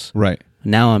riding bulls. Right.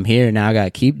 Now I'm here. Now I got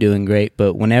to keep doing great.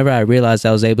 But whenever I realized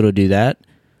I was able to do that,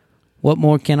 what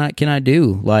more can I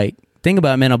do? Think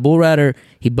about it, man. A bull rider,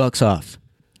 he bucks off.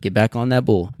 Get back on that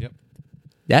bull. Yep.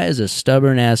 That is a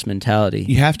stubborn-ass mentality.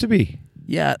 You have to be.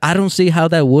 Yeah, I don't see how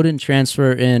that wouldn't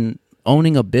transfer in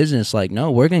owning a business. No,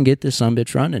 we're going to get this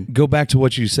sumbitch running. Go back to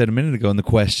what you said a minute ago, and the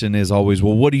question is always,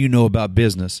 well, what do you know about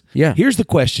business? Yeah. Here's the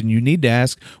question you need to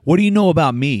ask. What do you know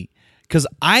about me? Because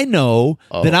I know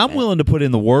that I'm willing to put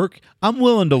in the work. I'm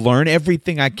willing to learn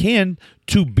everything I can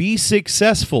to be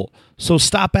successful. So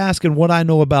stop asking what I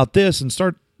know about this and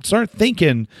start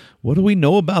thinking, what do we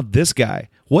know about this guy?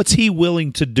 What's he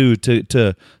willing to do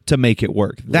to make it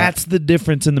work? That's the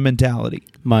difference in the mentality.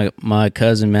 My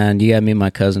cousin, man, you got to meet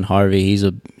my cousin Harvey.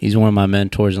 He's one of my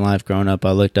mentors in life growing up.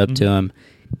 I looked up to him.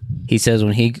 He says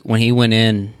when he went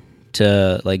in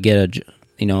to get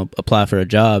apply for a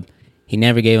job, he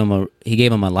gave him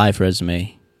a life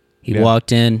resume. He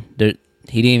walked in,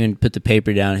 he didn't even put the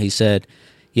paper down. He said,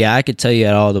 yeah, I could tell you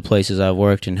at all the places I've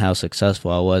worked and how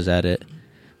successful I was at it.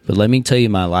 But let me tell you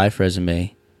my life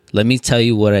resume. Let me tell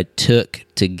you what I took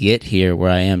to get here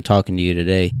where I am talking to you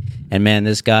today. And man,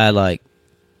 this guy,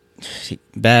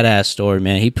 badass story,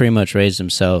 man. He pretty much raised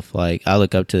himself. I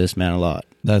look up to this man a lot.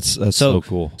 That's so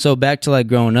cool. So back to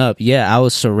growing up, yeah, I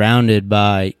was surrounded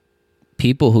by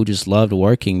people who just loved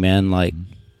working, man.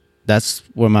 That's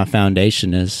where my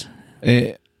foundation is.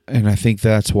 And I think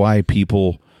that's why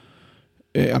people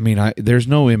I mean, there's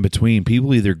no in between.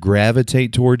 People either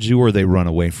gravitate towards you or they run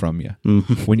away from you.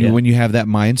 When you have that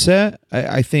mindset,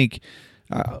 I think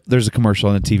there's a commercial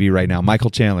on the TV right now. Michael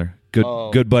Chandler,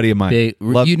 good buddy of mine.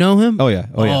 You know him? Oh yeah.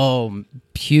 Oh,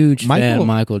 huge fan of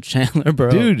Michael Chandler,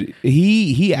 bro. Dude,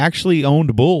 he actually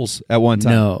owned bulls at one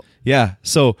time. No. Yeah,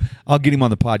 so I'll get him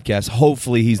on the podcast.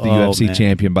 Hopefully, he's the UFC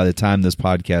champion by the time this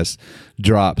podcast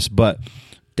drops. But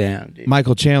damn, dude.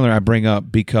 Michael Chandler, I bring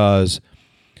up because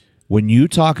when you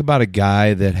talk about a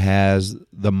guy that has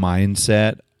the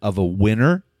mindset of a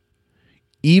winner,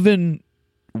 even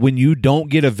when you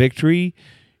don't get a victory,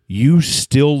 you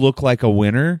still look like a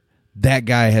winner. That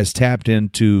guy has tapped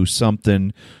into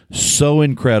something so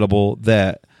incredible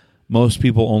that most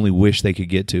people only wish they could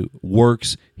get to.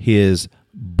 Works his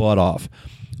butt off.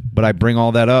 But I bring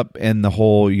all that up and the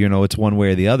whole, it's one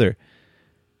way or the other.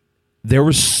 There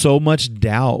was so much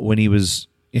doubt when he was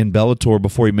in Bellator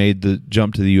before he made the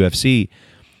jump to the UFC.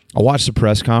 I watched the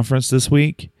press conference this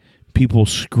week. People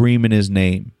screaming his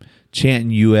name,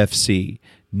 chanting UFC.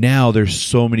 Now there's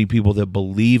so many people that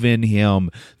believe in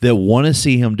him, that want to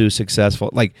see him do successful.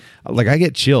 Like I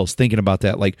get chills thinking about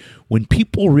that. Like when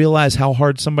people realize how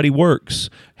hard somebody works,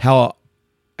 how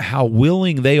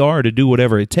willing they are to do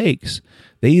whatever it takes,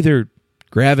 they either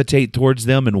gravitate towards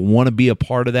them and want to be a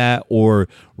part of that or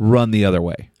run the other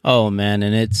way. Oh man,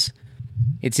 and it's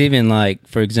even like,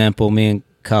 for example, me and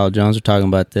Kyle Jones were talking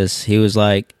about this. He was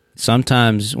like,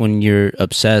 sometimes when you're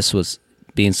obsessed with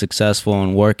being successful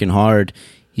and working hard,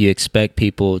 you expect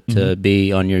people to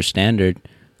be on your standard.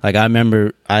 Like I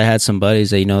remember I had some buddies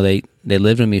that, they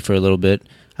lived with me for a little bit.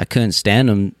 I couldn't stand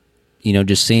them,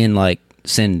 just seeing like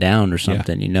sitting down or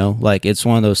something, Like it's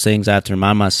one of those things I have to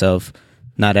remind myself,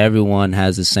 not everyone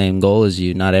has the same goal as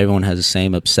you. Not everyone has the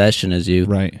same obsession as you.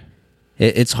 Right.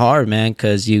 It's hard, man,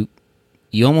 because you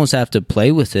almost have to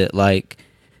play with it. Like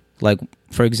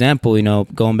for example,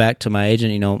 going back to my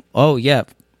agent, oh yeah,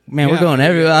 man, we're going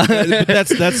everywhere.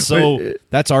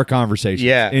 That's our conversation.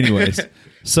 Yeah. Anyways,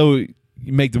 so you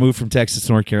make the move from Texas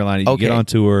to North Carolina. You get on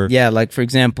tour. Yeah, like for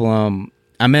example,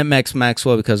 I met Max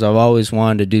Maxwell because I've always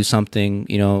wanted to do something,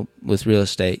 with real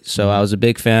estate. So I was a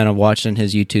big fan of watching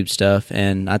his YouTube stuff,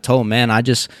 and I told him, man,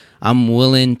 I'm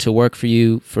willing to work for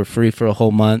you for free for a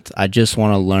whole month. I just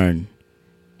want to learn.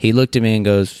 He looked at me and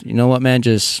goes, you know what, man,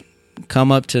 just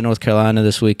come up to North Carolina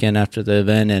this weekend after the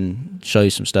event and show you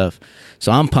some stuff.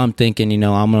 So I'm pumped thinking,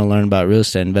 I'm going to learn about real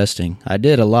estate investing. I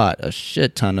did a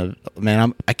shit ton of,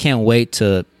 man, I can't wait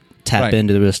to tap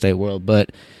into the real estate world.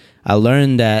 But I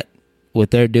learned that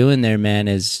what they're doing there, man,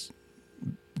 is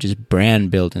just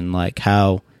brand building, like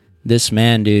how this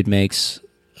man, dude, makes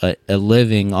a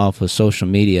living off of social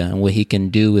media and what he can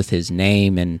do with his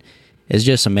name. And it's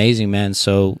just amazing, man.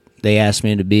 So they asked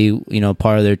me to be,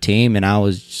 part of their team, and I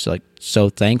was just like so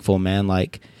thankful, man.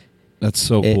 Like, that's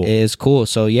so cool. It is cool.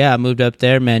 So yeah, I moved up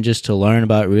there, man, just to learn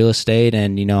about real estate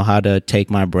and how to take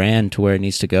my brand to where it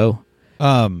needs to go.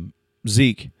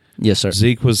 Zeke. Yes, sir.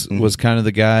 Zeke was kind of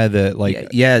the guy that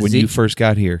when Zeke, you first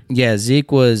got here. Yeah,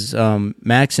 Zeke was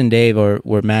Max and Dave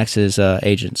were Max's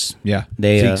agents. Yeah,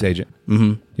 Zeke's agent.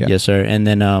 Mm-hmm. Yeah. Yes, sir. And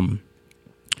then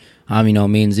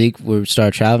me and Zeke we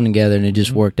started traveling together, and it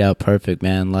just worked out perfect,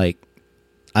 man. Like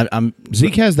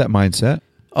Zeke has that mindset.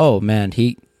 Oh man,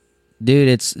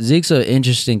 Zeke's an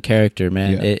interesting character,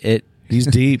 man. Yeah. He's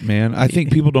deep, man. I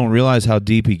think people don't realize how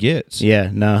deep he gets. Yeah,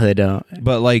 no, they don't.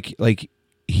 But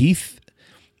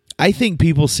I think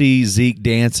people see Zeke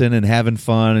dancing and having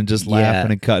fun and just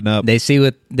laughing and cutting up. They see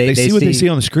what they see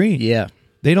on the screen. Yeah,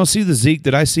 they don't see the Zeke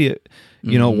that I see at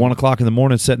 1:00 in the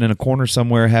morning, sitting in a corner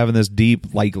somewhere, having this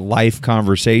deep life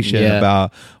conversation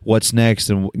about what's next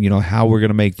and how we're going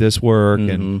to make this work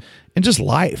and just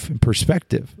life and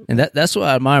perspective. And that's what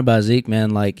I admire about Zeke, man.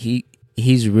 Like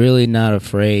he's really not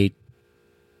afraid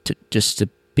to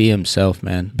be himself,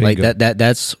 man. Bingo. Like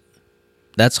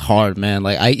that's hard, man.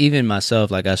 Like even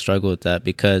myself, I struggle with that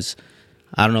because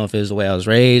I don't know if it was the way I was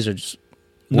raised or just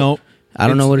I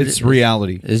don't know what it's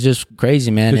reality. It's just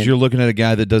crazy, man. Because you're looking at a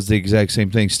guy that does the exact same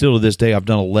thing. Still to this day, I've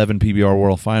done 11 PBR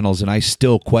World Finals, and I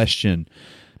still question,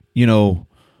 I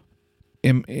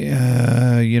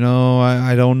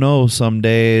don't know. Some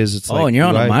days it's and you're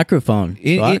on a microphone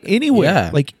anywhere,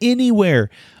 anywhere.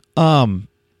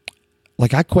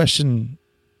 I question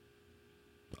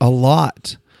a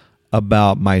lot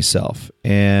about myself,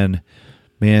 and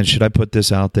man, should I put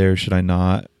this out there? Should I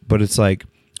not? But it's I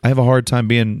have a hard time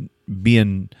being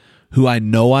who I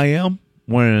know I am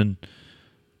when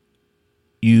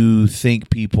you think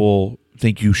people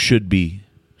think you should be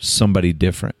somebody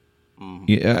different.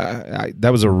 Yeah,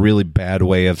 that was a really bad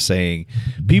way of saying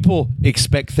people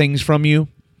expect things from you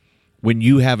when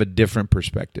you have a different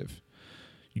perspective.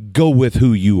 Go with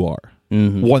who you are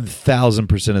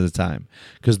 1,000% of the time.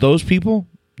 Because those people,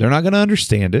 they're not going to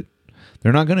understand it.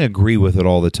 They're not going to agree with it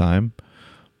all the time.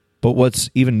 But what's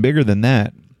even bigger than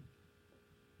that,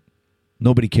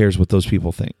 nobody cares what those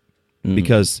people think.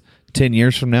 Because 10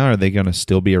 years from now, are they going to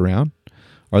still be around?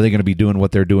 Are they going to be doing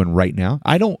what they're doing right now?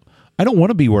 I don't want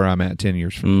to be where I'm at 10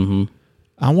 years from now.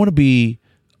 I want to be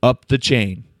up the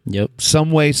chain. Yep.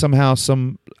 Some way, somehow,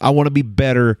 I want to be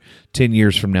better 10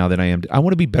 years from now than I am. I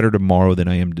want to be better tomorrow than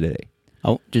I am today.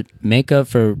 Oh, just make up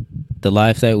for the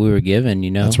life that we were given,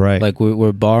 you know? That's right. Like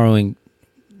we're borrowing,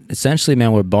 essentially,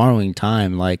 man, we're borrowing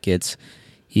time. Like you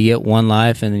get one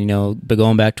life and, but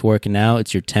going back to working out,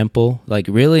 it's your temple. Like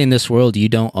really in this world, you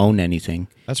don't own anything.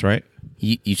 That's right.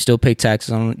 You still pay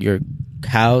taxes on your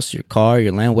house, your car,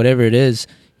 your land, whatever it is.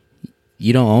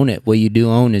 You don't own it. What you do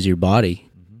own is your body,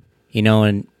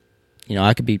 and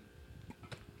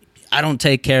I don't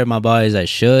take care of my body as I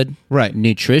should. Right.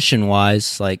 Nutrition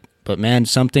wise, but man,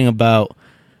 something about,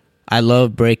 I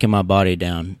love breaking my body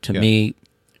down. To me,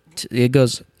 it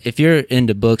goes, if you're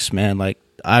into books, man,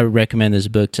 I recommend this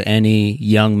book to any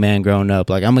young man growing up.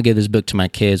 I'm going to give this book to my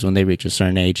kids when they reach a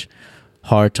certain age.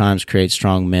 Hard Times Create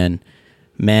Strong Men.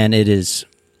 Man, it's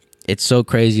so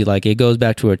crazy. It goes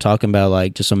back to what we're talking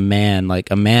about, just a man.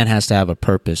 A man has to have a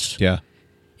purpose. Yeah.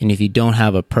 And if you don't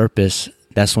have a purpose,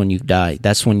 that's when you die.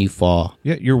 That's when you fall.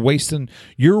 Yeah, you're wasting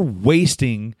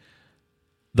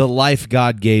the life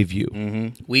God gave you.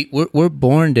 Mm-hmm. We're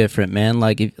born different, man.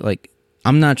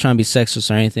 I'm not trying to be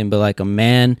sexist or anything, but a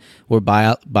man, we're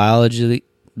biologically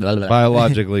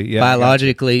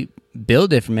built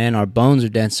different, man. Our bones are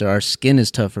denser, our skin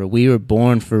is tougher. We were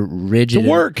born for rigid to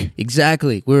work.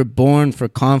 Exactly. We were born for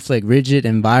conflict, rigid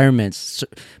environments.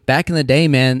 Back in the day,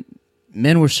 man,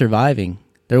 men were surviving.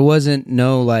 There wasn't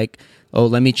no oh,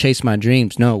 let me chase my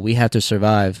dreams. No, we have to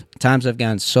survive. Times have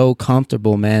gotten so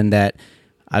comfortable, man, that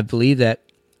I believe that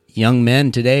young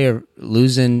men today are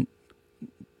losing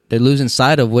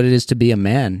sight of what it is to be a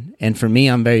man. And for me,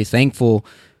 I'm very thankful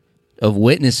of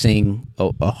witnessing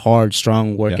a hard,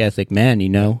 strong work ethic man,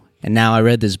 And now I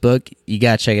read this book. You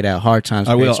got to check it out. Hard Times.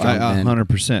 I will. Strong Men.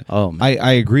 100%. Oh, man.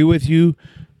 I agree with you.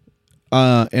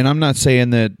 And I'm not saying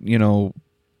that,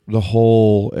 the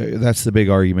whole, that's the big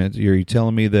argument. You're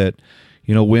telling me that,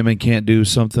 women can't do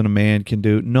something a man can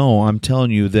do. No, I'm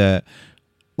telling you that,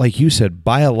 like you said,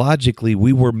 biologically,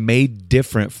 we were made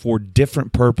different for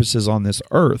different purposes on this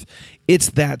earth. It's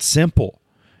that simple.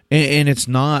 And it's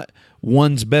not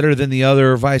one's better than the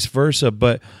other or vice versa,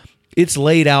 but it's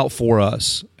laid out for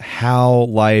us how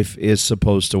life is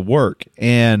supposed to work.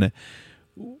 And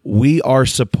we are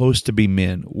supposed to be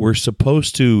men. We're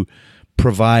supposed to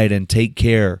provide and take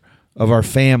care of our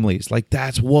families.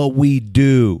 That's what we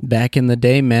do. Back in the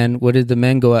day, man, what did the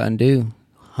men go out and do?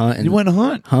 Hunt. You went to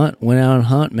hunt. Went out and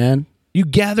hunt, man. You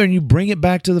gather and you bring it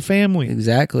back to the family.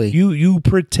 Exactly. You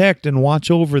protect and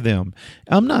watch over them.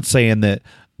 I'm not saying that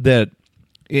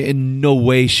in no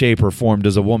way, shape, or form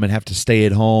does a woman have to stay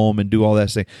at home and do all that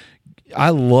thing. I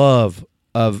love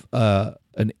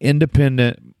an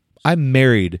independent. I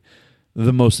married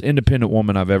the most independent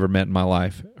woman I've ever met in my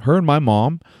life. Her and my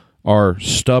mom are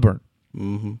stubborn.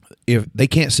 Mm-hmm. If they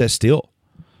can't sit still,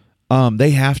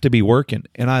 they have to be working,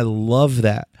 and I love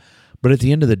that. But at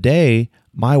the end of the day,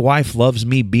 my wife loves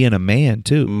me being a man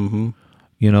too. Mm-hmm.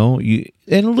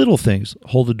 And little things.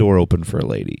 Hold the door open for a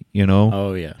lady.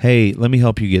 Oh yeah. Hey, let me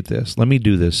help you get this. Let me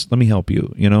do this. Let me help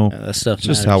you. That stuff. It's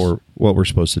just what we're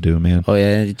supposed to do, man. Oh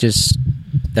yeah.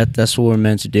 That's what we're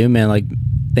meant to do, man.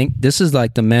 Think this is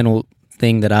the mental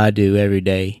thing that I do every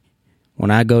day. When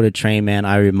I go to train, man,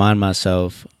 I remind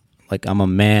myself, I'm a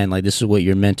man. This is what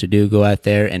you're meant to do. Go out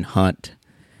there and hunt.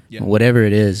 Yeah. Whatever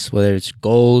it is, whether it's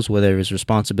goals, whether it's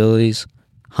responsibilities,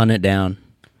 hunt it down.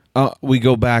 We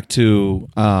go back to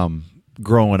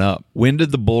growing up. When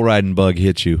did the bull riding bug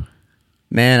hit you?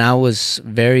 Man, I was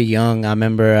very young. I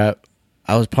remember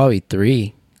I was probably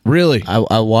 3. Really?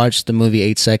 I watched the movie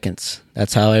 8 Seconds.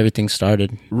 That's how everything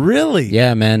started. Really?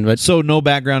 Yeah, man. But so no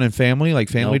background in family?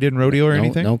 Family didn't rodeo or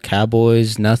anything? No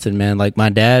cowboys, nothing, man. My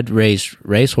dad raised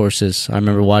racehorses. I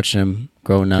remember watching him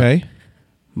growing up. Okay.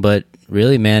 But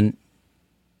really, man,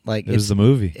 it was the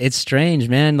movie. It's strange,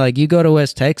 man. You go to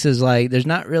West Texas, there's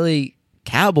not really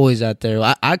cowboys out there.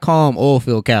 I call them oil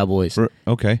field cowboys.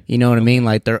 Okay. You know what I mean?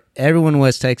 Everyone in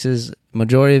West Texas,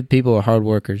 majority of people are hard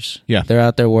workers. Yeah. They're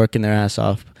out there working their ass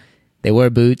off. They wear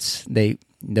boots.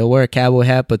 They'll wear a cowboy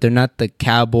hat, but they're not the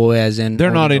cowboy as in...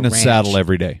 They're not in a saddle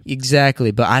every day.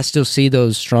 Exactly, but I still see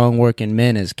those strong working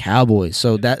men as cowboys.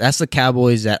 So that's the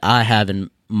cowboys that I have in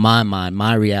my mind.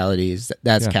 My reality is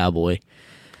that's cowboy.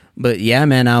 But yeah,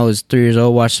 man, I was 3 years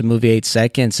old, watched the movie 8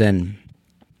 Seconds, and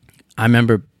I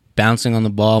remember bouncing on the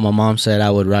ball. My mom said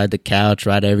I would ride the couch,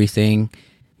 ride everything.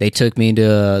 They took me to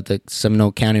the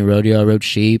Seminole County Rodeo. I rode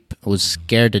sheep. I was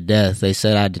scared to death. They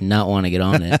said I did not want to get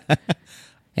on it.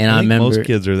 And I think remember most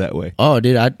kids are that way. Oh,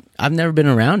 dude, I've never been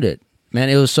around it. Man,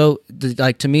 it was so,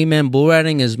 like, to me, man, bull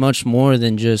riding is much more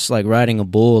than just, like, riding a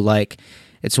bull. Like,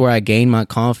 it's where I gained my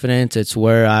confidence. It's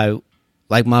where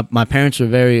my parents were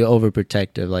very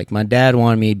overprotective. Like, my dad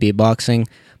wanted me to be boxing.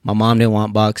 My mom didn't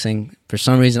want boxing. For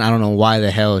some reason, I don't know why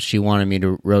the hell she wanted me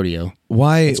to rodeo.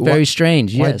 Why? It's very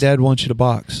strange, Why yes. Dad wants you to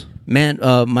box? Man,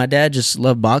 my dad just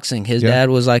loved boxing. His dad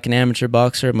was like an amateur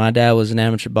boxer. My dad was an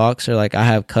amateur boxer. Like, I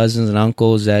have cousins and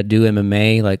uncles that do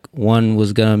MMA. Like, one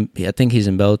was I think he's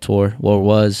in Bellator, or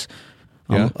was.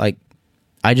 Like,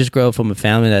 I just grew up from a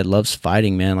family that loves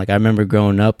fighting, man. Like, I remember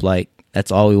growing up, like,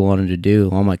 that's all we wanted to do.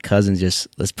 All my cousins just,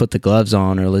 let's put the gloves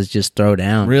on or let's just throw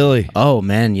down. Really? Oh,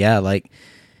 man, yeah. Like,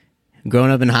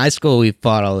 growing up in high school, we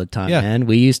fought all the time, man.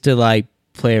 We used to, like,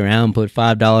 play around, put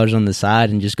 $5 on the side,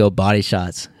 and just go body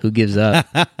shots. Who gives up?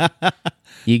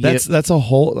 That's a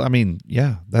whole. I mean,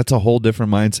 that's a whole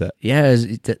different mindset. Yeah,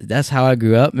 that's how I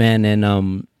grew up, man.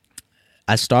 And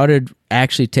I started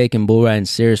actually taking bull riding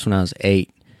serious when I was 8.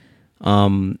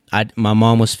 My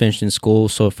mom was finishing school,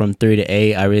 so from 3 to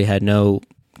 8, I really had no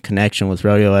connection with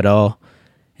rodeo at all.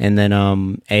 And then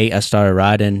 8, I started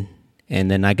riding, and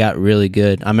then I got really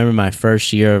good. I remember my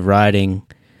first year of riding.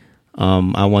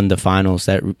 I won the finals,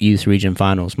 that youth region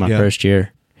finals, my first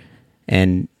year,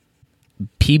 and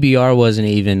PBR wasn't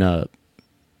even an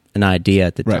idea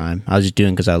at the time. I was just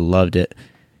doing because I loved it.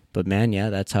 But man,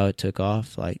 that's how it took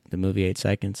off. Like the movie 8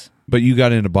 Seconds. But you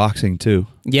got into boxing too.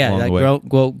 Yeah, like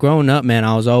growing up, man,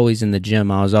 I was always in the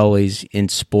gym. I was always in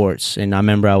sports, and I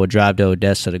remember I would drive to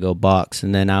Odessa to go box,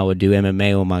 and then I would do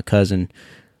MMA with my cousin.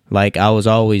 Like, I was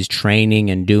always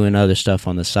training and doing other stuff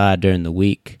on the side during the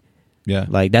week. Yeah.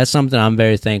 Like, that's something I'm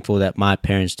very thankful that my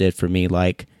parents did for me.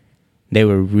 Like, they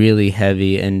were really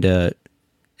heavy into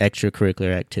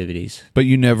extracurricular activities. But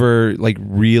you never, like,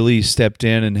 really stepped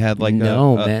in and had, like,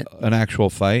 man. An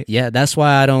actual fight? Yeah, that's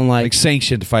why I don't like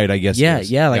sanctioned fight, I guess.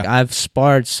 Yeah, like, I've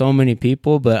sparred so many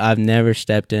people, but I've never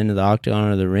stepped into the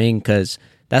octagon or the ring, because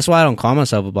that's why I don't call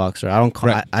myself a boxer.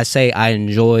 I say I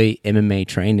enjoy MMA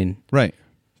training. Right.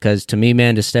 Because to me,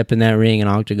 man, to step in that ring and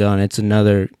octagon, it's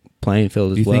another playing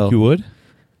field as well. Do you think you would?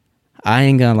 I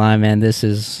ain't gonna lie, man.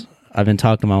 I've been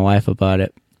talking to my wife about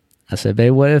it. I said,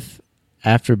 babe, what if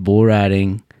after bull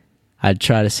riding, I'd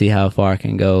try to see how far I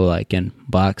can go, like in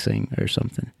boxing or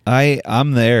something?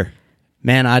 I'm there.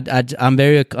 Man, I'm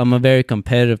a very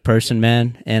competitive person,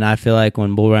 man, and I feel like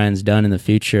when bull riding's done in the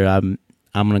future, I'm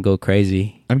gonna go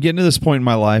crazy. I'm getting to this point in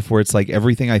my life where it's like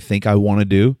everything I think I want to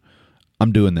do,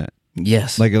 I'm doing that.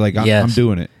 Yes. I'm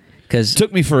doing it. Because it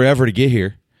took me forever to get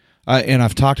here. And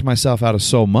I've talked myself out of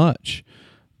so much,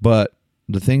 but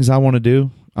the things I want to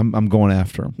do, I'm going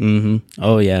after them. Mm-hmm.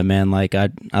 Oh yeah, man. Like I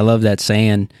love that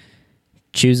saying,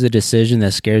 choose the decision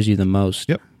that scares you the most.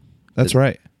 Yep. That's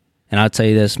right. And I'll tell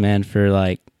you this, man,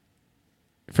 for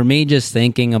me, just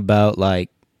thinking about like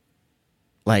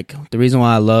the reason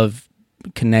why I love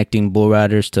connecting bull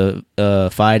riders to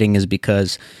fighting is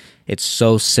because it's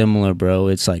so similar, bro.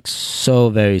 It's like so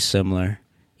very similar.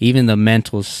 Even the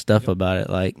mental stuff about it,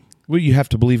 like. Well, you have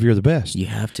to believe you're the best. You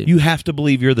have to. You have to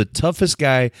believe you're the toughest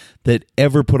guy that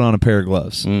ever put on a pair of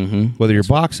gloves. Mm-hmm. Whether you're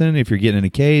boxing, if you're getting in a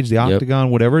cage, the octagon,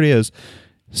 whatever it is,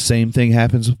 same thing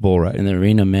happens with bull riding. In the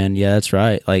arena, man. Yeah, that's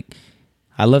right. Like,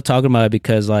 I love talking about it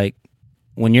because, like,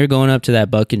 when you're going up to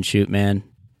that buck and shoot, man,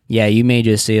 yeah, you may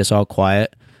just see us all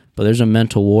quiet, but there's a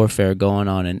mental warfare going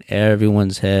on in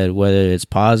everyone's head, whether it's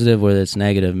positive, whether it's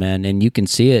negative, man. And you can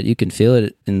see it. You can feel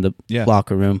it in the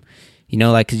locker room. You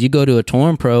know, like, because you go to a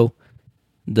Torn Pro,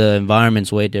 the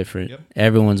environment's way different. Yep.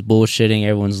 Everyone's bullshitting.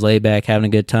 Everyone's laid back, having a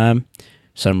good time. For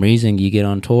some reason, you get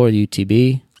on tour,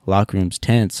 UTB, locker room's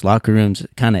tense. Locker room's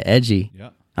kind of edgy.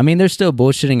 Yeah. I mean, they're still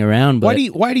bullshitting around. But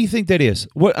why do you think that is?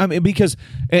 Because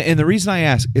the reason I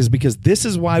ask is because this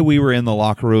is why we were in the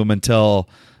locker room until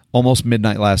almost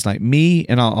midnight last night. Me,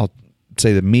 and I'll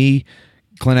say that me,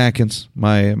 Clint Atkins,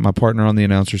 my partner on the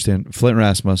announcer stand, Flint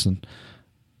Rasmussen,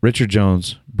 Richard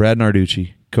Jones, Brad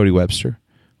Narducci, Cody Webster.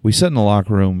 We sat in the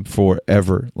locker room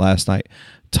forever last night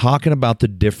talking about the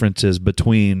differences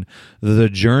between the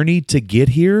journey to get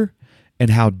here and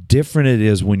how different it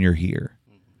is when you're here.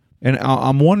 And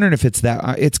I'm wondering if it's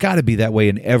got to be that way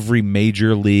in every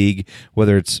major league,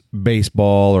 whether it's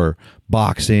baseball or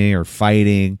boxing or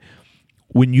fighting.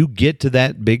 When you get to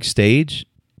that big stage,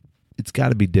 it's got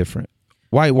to be different.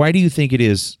 Why do you think it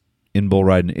is in bull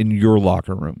riding in your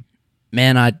locker room?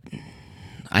 Man,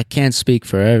 I can't speak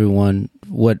for everyone.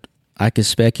 What I could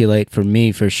speculate for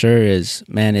me for sure is,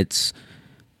 man, it's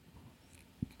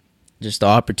just the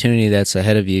opportunity that's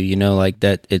ahead of you, like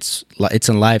that it's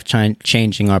a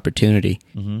life-changing opportunity.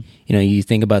 Mm-hmm. You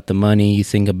think about the money, you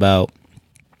think about,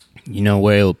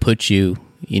 where it will put you,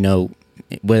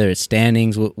 whether it's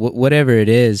standings, whatever it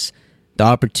is, the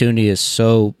opportunity is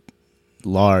so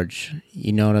large.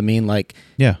 You know what I mean? Like,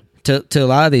 Yeah. To a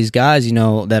lot of these guys,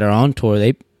 that are on tour,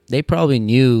 they probably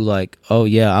knew, like, oh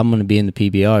yeah, I'm going to be in the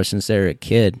PBR since they're a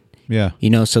kid. Yeah.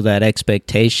 So that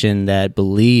expectation, that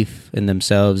belief in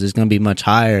themselves is going to be much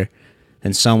higher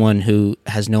than someone who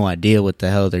has no idea what the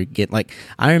hell they're getting. Like,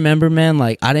 I remember, man,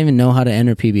 like, I didn't even know how to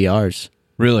enter PBRs.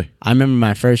 Really? I remember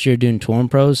my first year doing Touring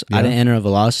Pros, Yeah. I didn't enter a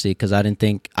Velocity because I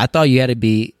thought you had to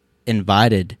be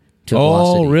invited to a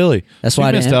Velocity. Oh, really? That's So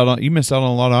why you missed out on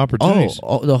a lot of opportunities.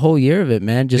 the whole year of it,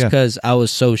 man, just Yeah. because I was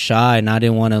so shy and I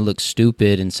didn't want to look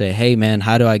stupid and say, hey, man,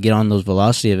 how do I get on those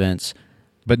Velocity events?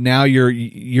 But now you're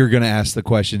going to ask the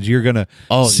questions. You're going to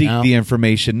seek now? the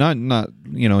information, not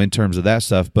in terms of that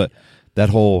stuff, but that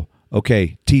whole,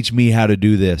 okay, teach me how to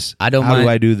do this. I don't How mind- do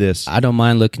I do this? I don't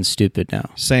mind looking stupid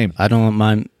now. Same. I don't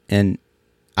mind. And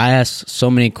I ask so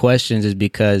many questions is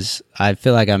because I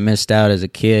feel like I missed out as a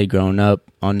kid growing up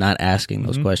on not asking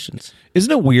those questions.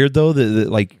 Isn't it weird though that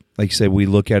like you said, we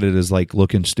look at it as like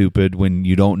looking stupid when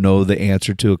you don't know the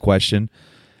answer to a question?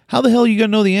 How the hell are you gonna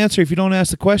know the answer if you don't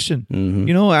ask the question?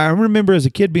 Mm-hmm. I remember as a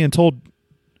kid being told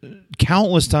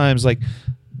countless times, like,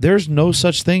 there's no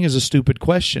such thing as a stupid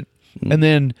question. Mm-hmm. And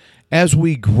then as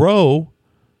we grow,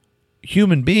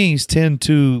 human beings tend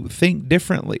to think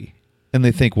differently. And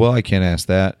they think, well, I can't ask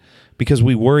that, because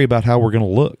we worry about how we're going to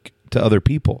look to other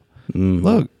people. Mm-hmm.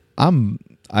 Look,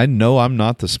 I know I'm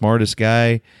not the smartest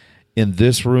guy in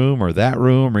this room or that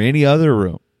room or any other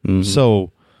room. Mm-hmm.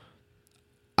 So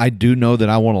I do know that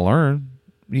I want to learn.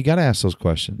 You got to ask those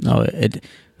questions. No,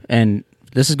 and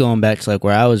this is going back to like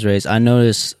where I was raised. I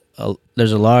noticed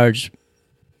there's a large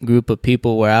group of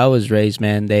people where I was raised,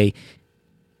 man.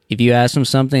 If you ask them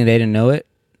something, they didn't know it,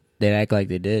 they'd act like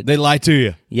they did. They lie to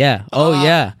you. Yeah. Oh,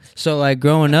 yeah. So, like,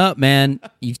 growing up, man,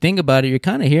 you think about it, you're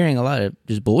kind of hearing a lot of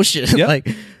just bullshit. Yep.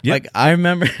 Like I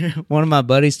remember one of my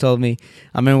buddies told me,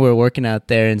 I remember we were working out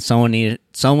there and someone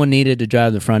needed to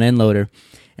drive the front end loader.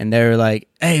 And they were like,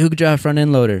 hey, who could drive front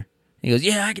end loader? He goes,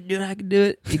 yeah, I can do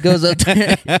it. He goes up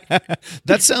there.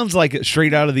 That sounds like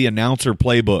straight out of the announcer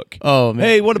playbook. Oh, man.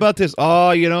 Hey, what about this?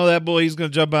 Oh, that boy, he's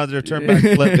going to jump out there, turn back,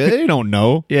 flip. They don't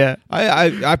know. Yeah.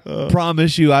 I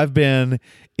promise you, I've been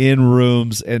in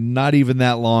rooms, and not even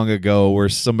that long ago, where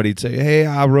somebody'd say, hey,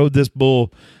 I rode this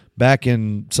bull back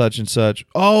in such and such.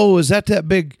 Oh, is that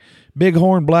big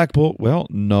horn black bull? Well,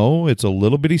 no, it's a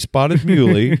little bitty spotted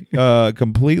muley,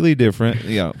 completely different.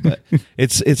 But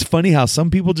it's funny how some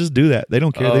people just do that. They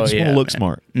don't care. They just want to look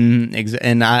smart.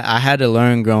 And I had to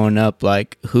learn growing up,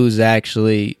 like, who's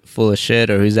actually full of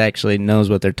shit or who's actually knows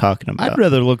what they're talking about. I'd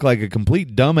rather look like a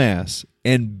complete dumbass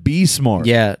and be smart,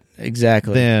 Yeah,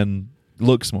 exactly. than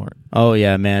look smart. Oh,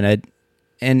 yeah, man.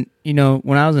 And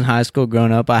when I was in high school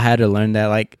growing up, I had to learn that,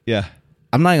 like, Yeah.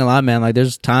 I'm not gonna lie, man. Like,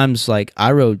 there's times like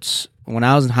I rode when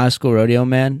I was in high school rodeo,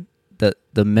 man.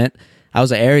 I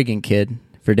was an arrogant kid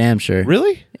for damn sure.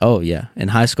 Really? Oh yeah. In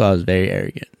high school, I was very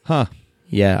arrogant. Huh.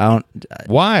 Yeah,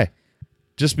 Why?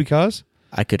 Just because?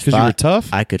 I could Because fight. you were tough?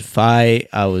 I could fight.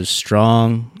 I was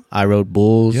strong. I rode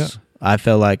bulls. Yeah. I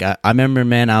felt like I remember,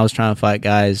 man. I was trying to fight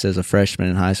guys as a freshman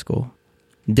in high school.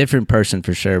 Different person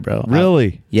for sure, bro.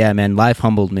 Really? Yeah, man. Life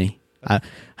humbled me.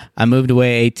 I moved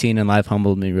away at 18, and life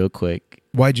humbled me real quick.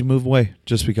 Why'd you move away?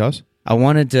 Just because? I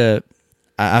wanted to.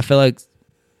 I feel like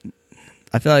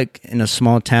in a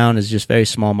small town is just very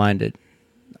small minded.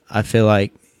 I feel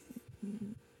like,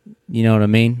 you know what I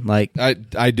mean? Like,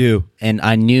 I do. and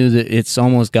I knew that it's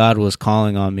almost God was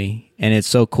calling on me, and it's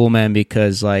so cool, man.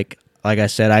 Because like I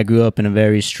said, I grew up in a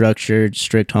very structured,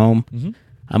 strict home. Mm-hmm.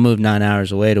 I moved 9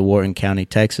 hours away to Wharton County,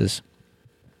 Texas.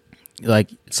 Like,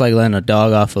 it's like letting a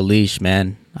dog off a leash,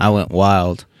 man. I went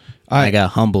wild. I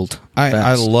got humbled. I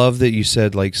fast. love that you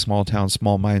said, like, small town,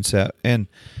 small mindset, and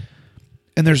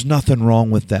there's nothing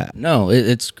wrong with that. No,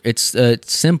 it's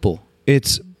simple.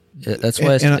 It's That's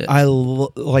why I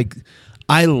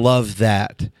love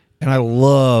that, and I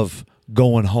love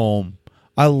going home.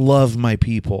 I love my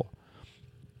people.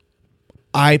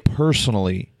 I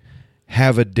personally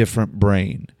have a different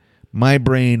brain. My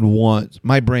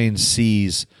brain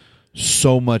sees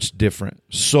so much different,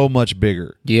 so much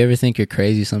bigger. Do you ever think you're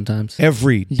crazy sometimes?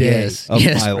 Every day of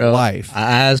my bro. life, I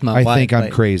asked my wife. I think I'm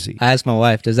like, crazy. I asked my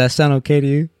wife, "Does that sound okay to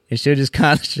you?" And she'll just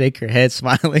kind of shake her head,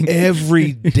 smiling.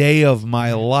 Every day of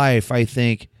my life, I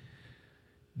think,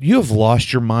 you have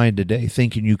lost your mind today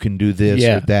thinking you can do this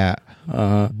Yeah. or that.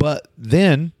 But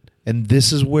then, and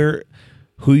this is where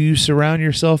who you surround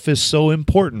yourself is so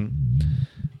important.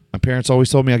 My parents always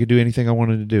told me I could do anything I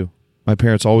wanted to do. My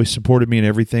parents always supported me in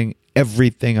everything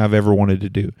I've ever wanted to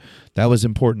do. That was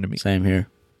important to me. Same here.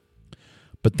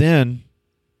 But then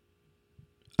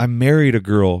I married a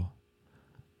girl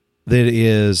that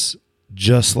is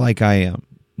just like I am.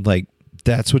 Like,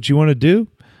 that's what you want to do?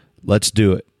 Let's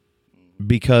do it.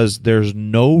 Because there's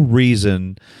no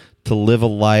reason to live a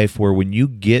life where when you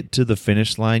get to the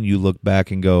finish line, you look back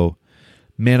and go,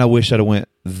 man, I wish I'd have went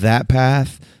that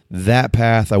path.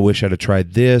 I wish I'd have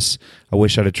tried this. I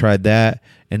wish I'd have tried that.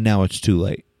 And now it's too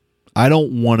late. I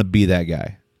don't want to be that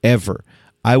guy, ever.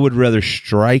 I would rather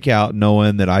strike out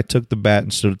knowing that I took the bat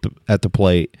and stood at the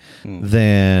plate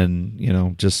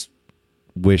than, just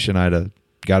wishing I'd have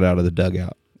got out of the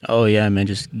dugout. Oh yeah, man,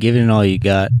 just give it all you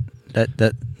got.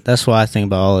 That's what I think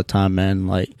about all the time, man.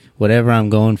 Like, whatever I'm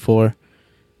going for,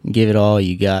 give it all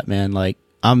you got, man. Like,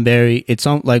 it's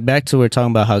on, like, back to we're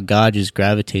talking about how God just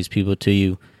gravitates people to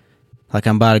you. Like,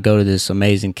 I'm about to go to this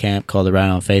amazing camp called the Right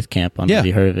on Faith Camp. I don't know if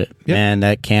you heard of it. Yeah. Man,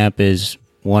 that camp is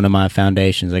one of my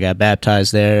foundations. I got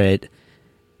baptized there.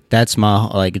 That's my,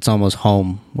 like, it's almost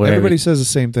home. Everybody says the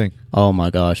same thing. Oh my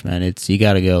gosh, man. You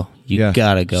gotta go. You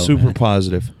gotta go. Super man.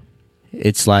 positive.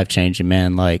 It's life changing,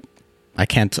 man. Like, I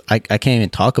can't even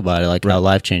talk about it, like how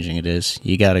life changing it is.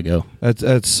 You gotta go.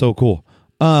 That's so cool.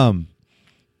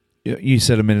 You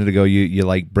said a minute ago you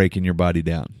like breaking your body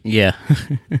down. Yeah.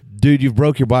 Dude, you've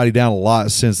broke your body down a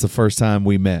lot since the first time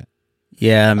we met.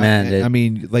 Yeah, man. I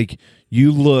mean, like,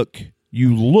 you look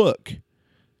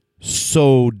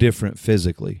so different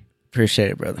physically.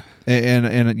 Appreciate it, brother.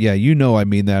 And yeah, I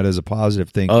mean that as a positive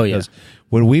thing. Oh, because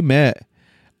when we met,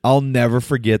 I'll never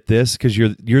forget this because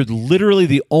you're literally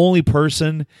the only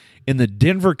person in the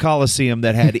Denver Coliseum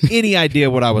that had any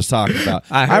idea what I was talking about.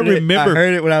 I heard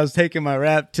it when I was taking my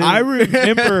rap too. I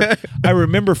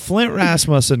remember Flint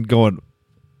Rasmussen going,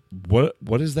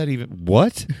 What is that even?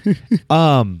 What?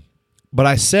 But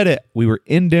I said it. We were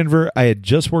in Denver. I had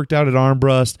just worked out at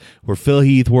Armbrust where Phil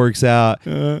Heath works out.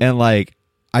 And like,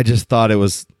 I just thought it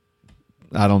was,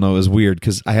 I don't know, it was weird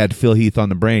because I had Phil Heath on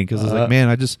the brain because I was like, man,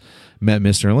 I just met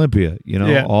Mr. Olympia,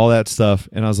 all that stuff.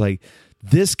 And I was like,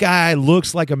 this guy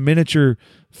looks like a miniature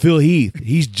Phil Heath.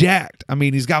 He's jacked. I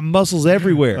mean, he's got muscles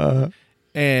everywhere.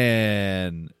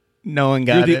 And no one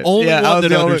got it. You're the only one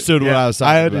that understood what I was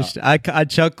talking about. I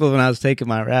chuckled when I was taking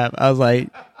my rap. I was like,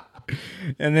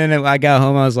 and then I got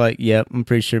home, I was like, yep, I'm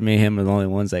pretty sure me and him are the only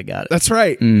ones that got it. That's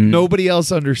right. Nobody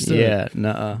else understood. Yeah,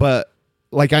 nuh-uh. But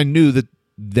like, I knew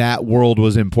that world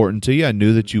was important to you. I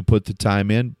knew that you put the time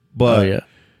in, but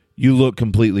you look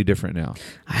completely different now.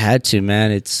 I had to,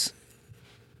 man.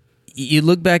 You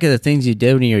look back at the things you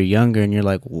did when you were younger and you're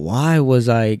like, why was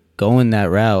I going that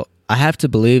route? I have to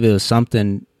believe it was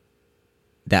something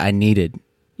that I needed.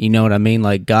 You know what I mean?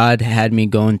 Like, God had me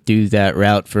going through that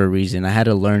route for a reason. I had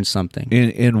to learn something.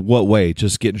 In what way?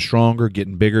 Just getting stronger,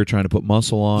 getting bigger, trying to put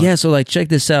muscle on? Yeah, so like, check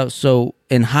this out. So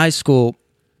in high school,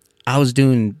 I was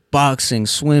doing boxing,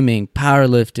 swimming,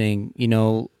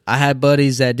 powerlifting. I had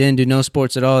buddies that didn't do no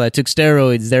sports at all, that took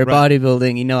steroids, they're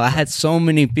bodybuilding. I had so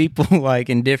many people like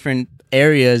in different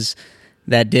areas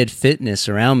that did fitness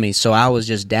around me. So I was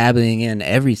just dabbling in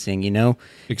everything,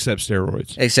 Except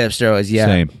steroids. Yeah.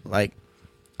 Same. Like,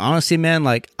 honestly, man,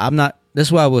 like, this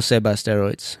is what I will say about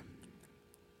steroids.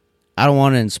 I don't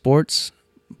want it in sports,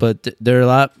 but they're a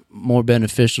lot more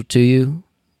beneficial to you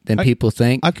than people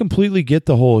think. I completely get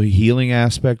the whole healing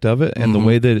aspect of it and the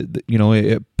way that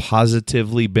it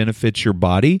positively benefits your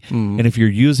body. And if you're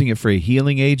using it for a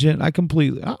healing agent, I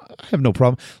have no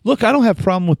problem. Look, I don't have a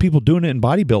problem with people doing it in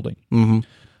bodybuilding.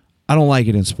 I don't like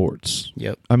it in sports.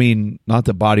 Yep. I mean, not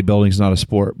that bodybuilding is not a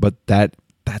sport, but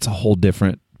that's a whole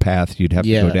different path you'd have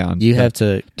to go down. You have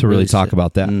to really talk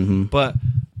about that. But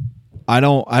I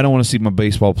don't want to see my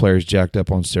baseball players jacked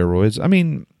up on steroids. I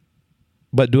mean,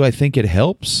 but do I think it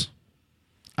helps?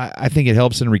 I think it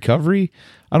helps in recovery.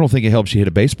 I don't think it helps you hit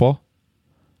a baseball.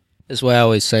 That's why I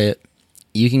always say it.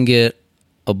 You can get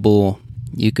a bull.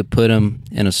 You could put him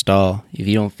in a stall. If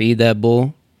you don't feed that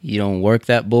bull, you don't work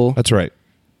that bull. That's right.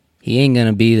 He ain't going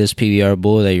to be this PBR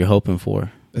bull that you're hoping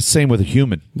for. It's the same with a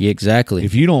human. Yeah, exactly.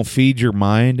 If you don't feed your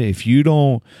mind, if you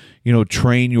don't,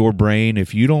 train your brain,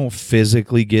 if you don't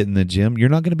physically get in the gym, you're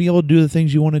not going to be able to do the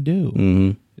things you want to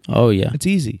do. Oh, yeah. It's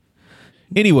easy.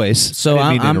 Anyways, so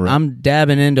I'm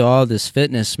dabbing into all this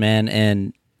fitness, man,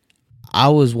 and I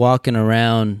was walking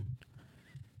around.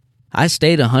 I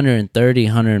stayed 130,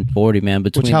 140, man.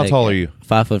 Between how tall are you?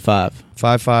 5'5".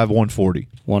 5'5", 140.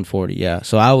 140, yeah.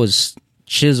 So I was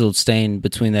chiseled stain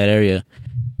between that area.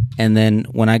 And then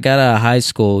when I got out of high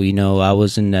school, you know, I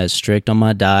wasn't as strict on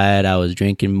my diet. I was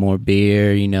drinking more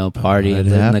beer, you know, partying, It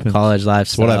living happens. the college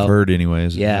That's lifestyle. what I've heard,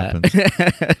 anyways. It Yeah.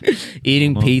 happens.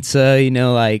 Eating pizza, you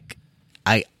know, like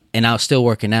I was still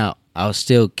working out. I was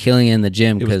still killing it in the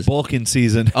gym It was because bulking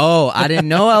season. oh, I didn't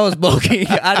know I was bulking.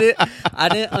 I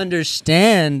didn't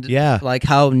understand Yeah. like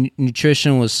how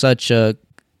nutrition was such a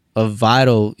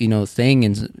vital, you know, thing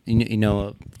in, you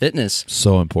know, fitness.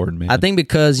 So important, man. I think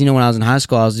because, you know, when I was in high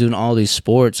school, I was doing all these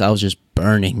sports. I was just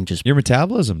burning, just your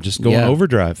metabolism just going Yeah.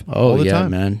 overdrive oh all the yeah,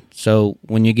 time. man. So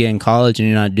when you get in college and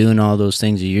you're not doing all those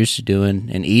things you're used to doing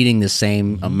and eating the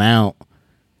same Mm-hmm. amount,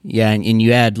 yeah, and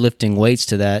you add lifting weights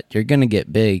to that, you're gonna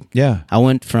get big. Yeah.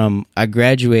 I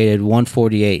graduated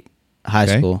 148 high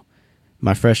Okay. school.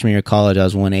 My freshman year of college, I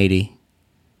was 180.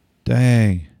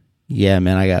 Dang. Yeah,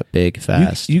 man, I got big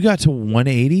fast. You got to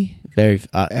 180 Very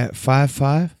at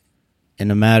 5'5"? in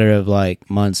a matter of like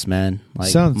months, man. Like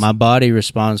Sounds- my body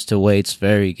responds to weights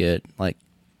very good. Like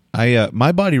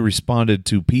My body responded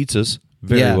to pizzas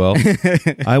very Yeah. well.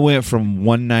 I went from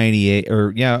 198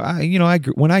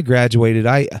 when I graduated,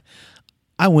 I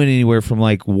went anywhere from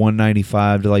like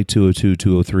 195 to like 202,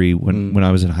 203 when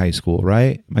I was in high school,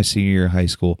 right? My senior year of high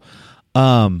school.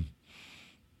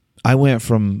 I went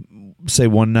from say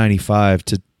 195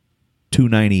 to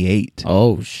 298.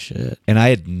 oh shit. And I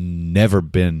had never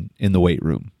been in the weight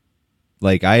room.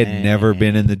 Like I had never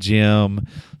been in the gym.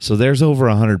 So there's over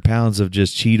 100 pounds of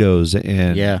just Cheetos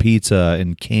and Yeah. pizza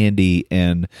and candy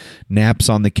and naps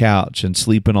on the couch and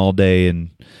sleeping all day and,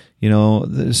 you know,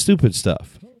 the stupid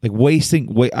stuff. Like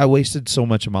I wasted so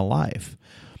much of my life.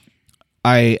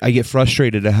 I get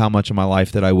frustrated at how much of my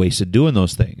life that I wasted doing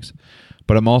those things.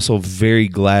 But I'm also very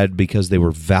glad because they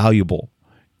were valuable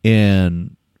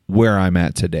in where I'm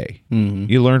at today.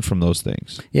 Mm-hmm. You learn from those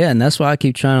things. Yeah, and that's why I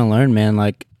keep trying to learn, man.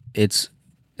 Like it's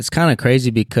kind of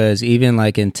crazy because even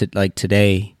like like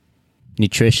today,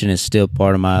 nutrition is still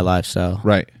part of my lifestyle.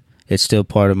 Right. It's still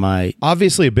part of my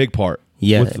Obviously a big part.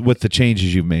 Yeah. With the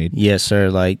changes you've made. yes, sir.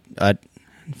 Like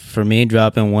for me,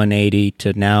 dropping 180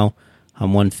 to now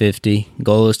I'm 150.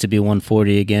 Goal is to be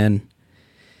 140 again.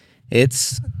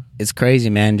 It's crazy,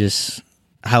 man. Just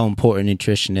how important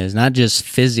nutrition is, not just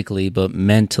physically but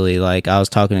mentally. Like I was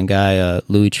talking to a guy,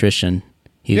 Louis Trishan.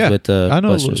 He's with the I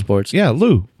know Western Lou. Sports. Yeah,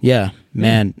 Lou. Yeah,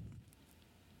 man.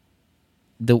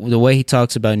 The way he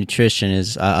talks about nutrition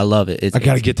is I love it. I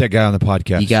got to get that guy on the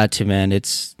podcast. You got to, man.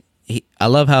 I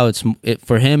love how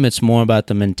for him. It's more about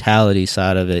the mentality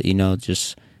side of it. You know,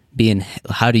 just being.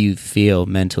 How do you feel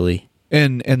mentally?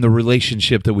 and the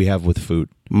relationship that we have with food.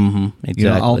 Mm-hmm. Exactly. You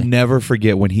know, I'll never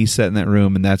forget when he sat in that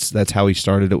room, and that's how he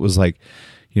started. It was like,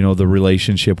 you know, the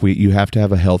relationship. You have to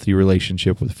have a healthy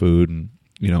relationship with food, and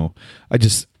you know,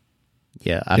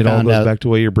 yeah, it all goes back to the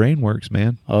way your brain works,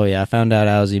 man. Oh yeah, I found out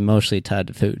I was emotionally tied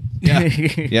to food.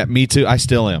 Yeah, me too. I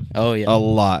still am. Oh yeah, A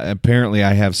lot. Apparently,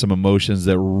 I have some emotions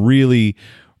that really,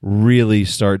 really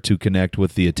start to connect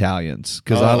with the Italians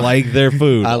because I like their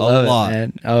food I love a lot. it,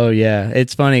 man. Oh yeah,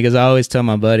 it's funny because I always tell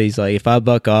my buddies like if I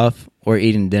buck off, we're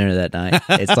eating dinner that night.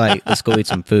 It's like let's go eat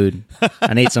some food.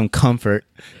 I need some comfort.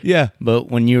 Yeah, But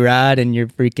when you ride and you're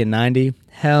freaking 90,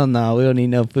 hell no, we don't need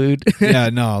no food. yeah.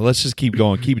 No, let's just keep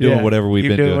going. Keep doing Yeah, whatever we've keep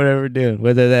been doing. Whatever we're doing,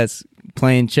 whether that's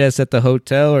playing chess at the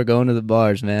hotel or going to the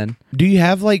bars, man. Do you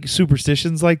have like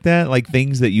superstitions like that, like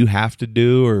things that you have to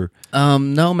do, or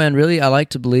No, man. Really, I like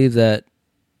to believe that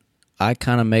I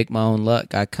kind of make my own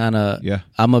luck. Yeah.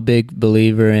 I'm a big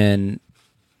believer in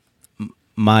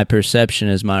my perception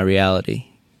is my reality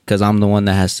because I'm the one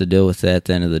that has to deal with it at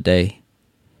the end of the day.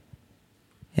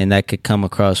 And that could come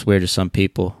across weird to some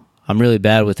people. I'm really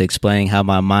bad with explaining how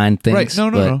my mind thinks. Right.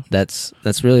 No, but no. That's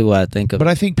really what I think of. But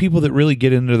I think people that really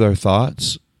get into their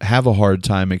thoughts have a hard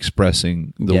time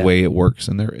expressing the Yeah. way it works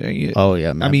in their. Oh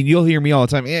yeah, man. I mean, you'll hear me all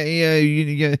the time.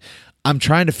 Yeah. I'm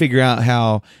trying to figure out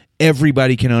how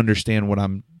everybody can understand what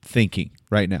I'm thinking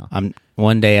right now.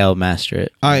 One day I'll master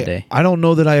it. One day. I don't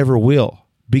know that I ever will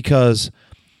because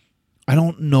I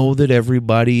don't know that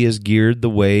everybody is geared the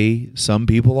way some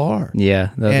people are.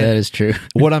 Yeah, And that is true.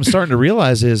 What I'm starting to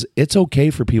realize is it's okay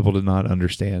for people to not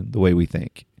understand the way we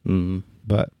think, Mm.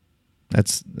 but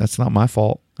that's not my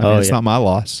fault. I mean, Oh, it's yeah. not my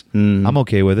loss. Mm. I'm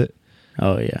okay with it.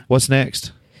 Oh yeah. What's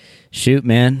next? Shoot,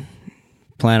 man.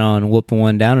 Plan on whooping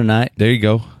one down tonight. There you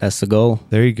go. That's the goal.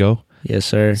 There you go. Yes,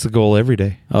 sir. It's the goal every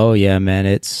day. Oh yeah, man.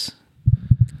 It's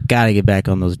gotta get back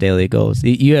on those daily goals.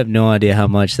 You have no idea how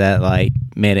much that like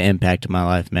made an impact in my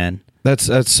life, man. That's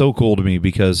so cool to me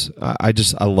because I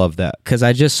love that. Because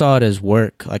I just saw it as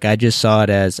work. Like I just saw it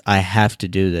as I have to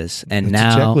do this, and It's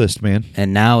now a checklist, man.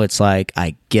 And now it's like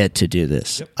I get to do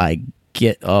this. I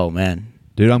Oh man,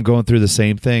 dude, I'm going through the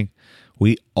same thing.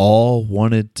 We all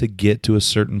wanted to get to a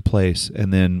certain place,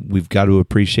 and then we've got to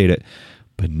appreciate it,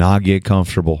 but not get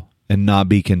comfortable and not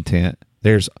be content.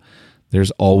 There's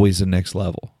always a next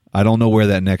level. I don't know where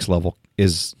that next level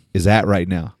is at right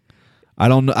now. I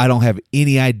don't have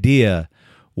any idea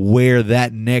where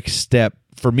that next step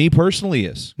for me personally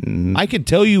is. Mm-hmm. I can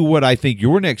tell you what I think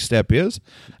your next step is.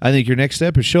 I think your next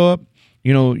step is show up.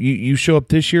 You show up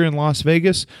this year in Las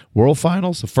Vegas, World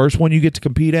Finals, the first one you get to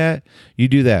compete at, you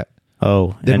do that.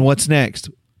 Oh, Then what's next?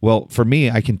 Well, for me,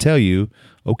 I can tell you,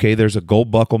 okay, there's a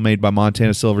gold buckle made by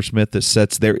Montana Silversmith that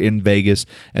sets there in Vegas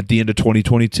at the end of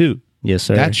 2022. Yes,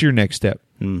 sir. That's your next step.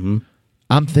 Mm-hmm.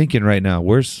 I'm thinking right now,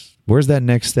 where's that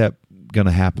next step going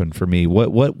to happen for me?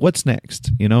 What's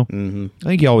next? Mm-hmm. I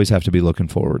think you always have to be looking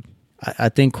forward. I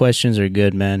think questions are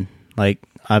good, man. Like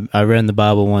I read in the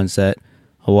Bible once that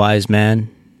a wise man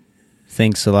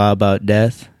thinks a lot about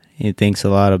death. He thinks a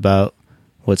lot about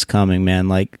what's coming, man.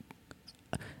 Like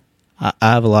I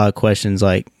have a lot of questions,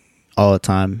 like all the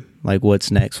time. Like what's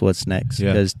next? What's next?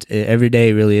 Yeah. Because every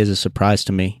day really is a surprise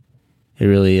to me. It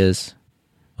really is.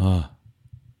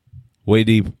 Way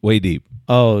deep.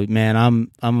 Oh man,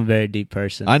 I'm a very deep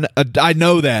person. I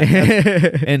know that.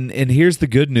 and here's the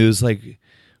good news: like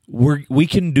we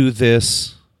can do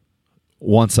this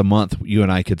once a month. You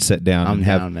and I could sit down I'm and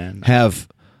down, man. have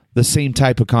the same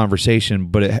type of conversation,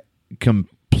 but it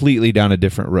completely down a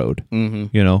different road.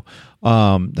 Mm-hmm.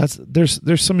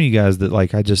 There's some of you guys that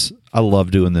like I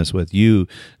love doing this with you.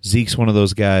 Zeke's one of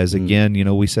those guys. Again,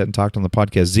 we sat and talked on the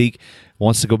podcast. Zeke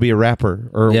wants to go be a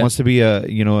rapper or wants to be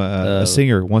a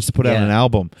singer, wants to put out an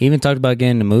album. He even talked about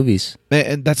getting into movies.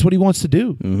 And that's what he wants to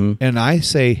do. Mm-hmm. And I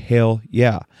say, hell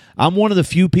yeah. I'm one of the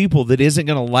few people that isn't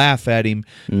going to laugh at him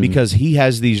because he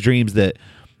has these dreams that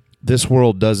this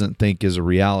world doesn't think is a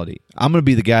reality. I'm going to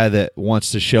be the guy that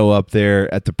wants to show up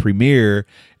there at the premiere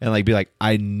and like be like,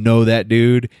 I know that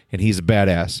dude and he's a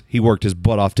badass. He worked his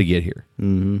butt off to get here.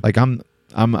 Mm-hmm. Like I'm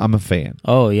a fan.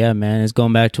 Oh yeah, man. It's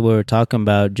going back to what we were talking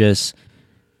about. Just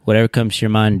whatever comes to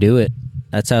your mind, do it.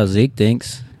 That's how Zeke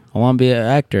thinks. I want to be an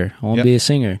actor. I want to be a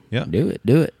singer. Yeah. Do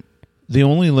it. The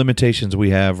only limitations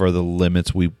we have are the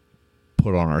limits we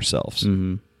put on ourselves.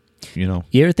 Mm-hmm.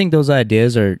 You ever think those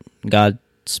ideas are God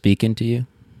speaking to you?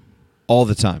 All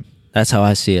the time. That's how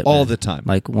I see it. All man. the time.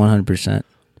 Like 100%.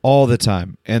 All the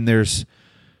time. And it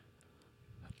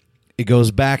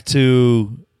goes back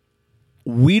to,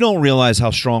 we don't realize how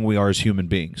strong we are as human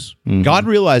beings. Mm-hmm. God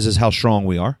realizes how strong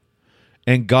we are.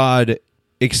 And God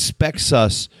expects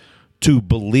us to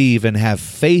believe and have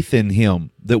faith in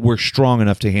Him that we're strong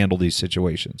enough to handle these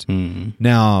situations. Mm-hmm.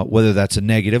 Now, whether that's a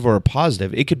negative or a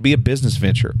positive, it could be a business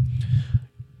venture.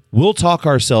 We'll talk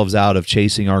ourselves out of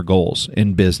chasing our goals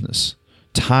in business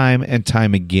time and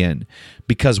time again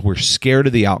because we're scared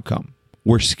of the outcome.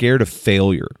 We're scared of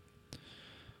failure.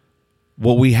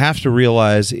 What we have to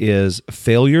realize is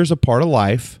failure is a part of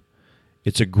life.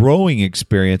 It's a growing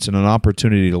experience and an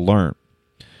opportunity to learn.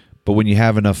 But when you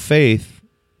have enough faith,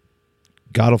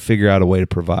 God will figure out a way to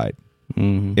provide.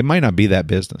 Mm-hmm. It might not be that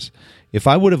business. If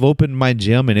I would have opened my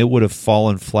gym and it would have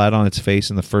fallen flat on its face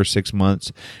in the first 6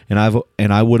 months, and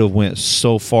I would have went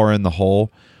so far in the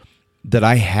hole that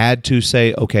I had to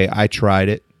say, okay, I tried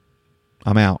it,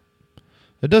 I'm out.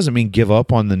 That doesn't mean give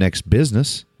up on the next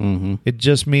business. Mm-hmm. It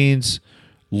just means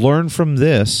learn from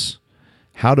this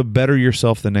how to better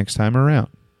yourself the next time around.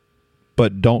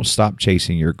 But don't stop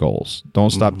chasing your goals. Don't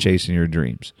stop chasing your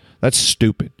dreams. That's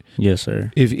stupid. Yes,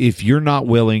 sir. If you're not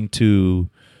willing to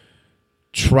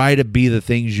try to be the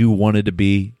things you wanted to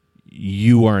be,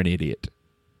 you are an idiot.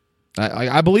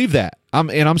 I believe that.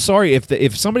 I'm sorry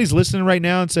if somebody's listening right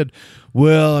now and said,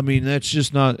 "Well, I mean, that's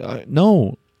just not."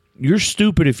 No, you're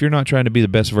stupid if you're not trying to be the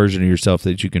best version of yourself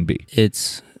that you can be.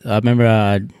 I remember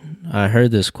I heard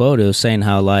this quote. It was saying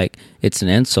how like it's an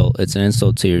insult. It's an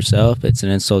insult to yourself. It's an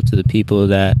insult to the people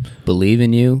that believe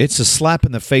in you. It's a slap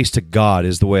in the face to God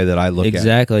is the way that I look at it.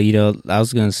 Exactly. I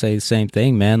was going to say the same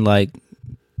thing, man. Like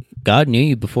God knew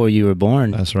you before you were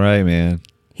born. That's right, man.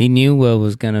 He knew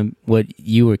what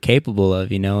you were capable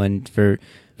of, and for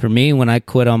me, when I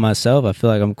quit on myself, I feel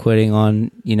like I'm quitting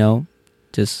on,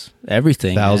 just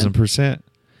everything. 1,000%.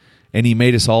 And He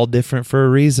made us all different for a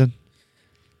reason.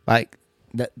 Like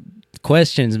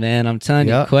questions, man. I'm telling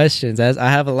you, questions. I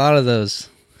have a lot of those.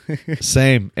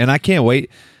 Same. And I can't wait.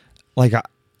 Like,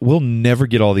 we'll never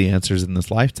get all the answers in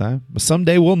this lifetime, but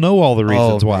someday we'll know all the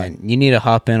reasons why. Man. You need to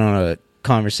hop in on a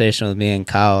conversation with me and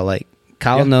Kyle. Like,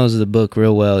 Kyle knows the book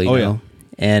real well, you know.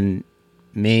 And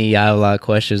me, I have a lot of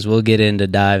questions. We'll get into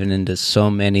diving into so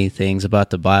many things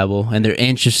about the Bible, and they're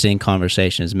interesting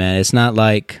conversations, man. It's not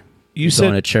like You going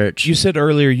said to church. You said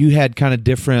earlier you had kind of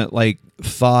different like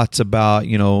thoughts about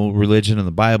religion and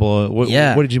the Bible. What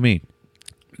did you mean?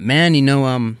 Man,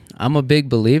 I'm a big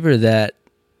believer that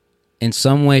in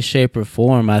some way, shape, or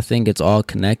form, I think it's all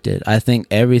connected. I think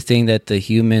everything that the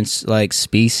human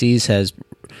species has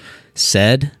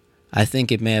said, I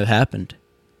think it may have happened.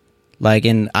 Like,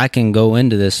 and I can go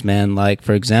into this, man. Like,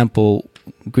 for example,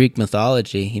 Greek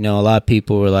mythology. A lot of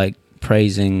people were like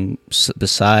praising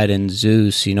Poseidon,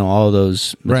 Zeus. All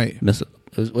those. Right.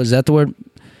 Was that the word?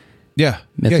 Yeah.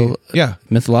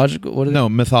 Mythological? What is it?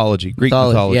 Mythology. Greek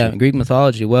mythology. Yeah, Greek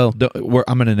mythology. Well,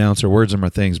 I'm an announcer. Words are my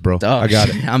things, bro. I got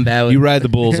it. I'm bad with you ride the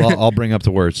bulls. I'll bring up the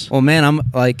words. Well, man, I'm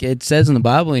like, it says in the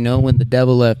Bible, when the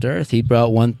devil left earth, he brought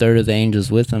 1/3 of the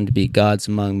angels with him to be gods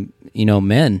among,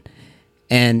 men.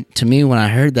 And to me, when I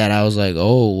heard that, I was like,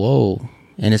 oh, whoa.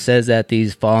 And it says that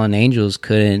these fallen angels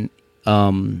couldn't,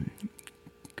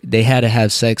 they had to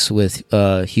have sex with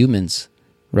humans.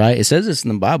 Right? It says this in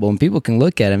the Bible, and people can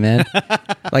look at it, man.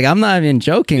 Like, I'm not even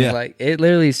joking. Yeah. Like, it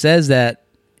literally says that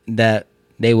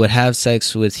they would have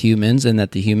sex with humans, and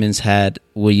that the humans had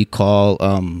what you call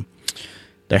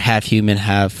they're half human,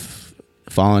 half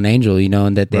fallen angel,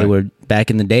 and that they were, back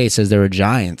in the day, it says they were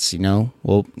giants,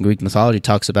 Well, Greek mythology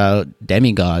talks about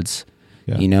demigods,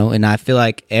 and I feel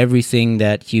like everything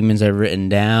that humans have written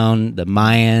down, the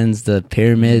Mayans, the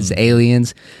pyramids,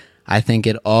 aliens, I think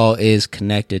it all is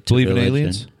connected to religion.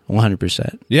 religion. In aliens?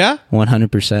 100%. Yeah?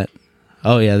 100%.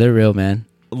 Oh, yeah, they're real, man.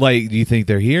 Like, do you think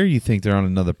they're here? You think they're on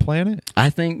another planet?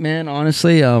 I think, man,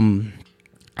 honestly,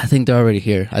 I think they're already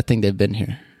here. I think they've been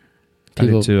here. I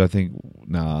did too. I think,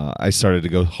 I started to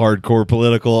go hardcore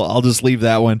political. I'll just leave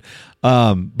that one.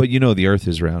 But the Earth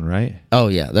is round, right? Oh,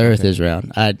 yeah, the Earth is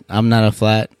round. I'm not a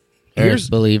flat Earth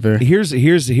believer. Here's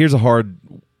a hard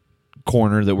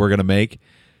corner that we're going to make.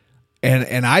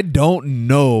 And I don't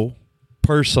know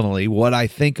personally what I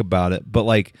think about it, but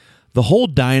like the whole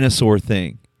dinosaur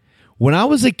thing. When I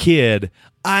was a kid,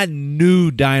 I knew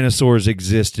dinosaurs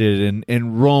existed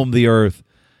and roamed the earth.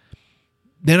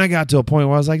 Then I got to a point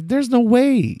where I was like, there's no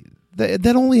way.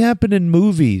 That only happened in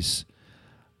movies.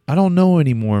 I don't know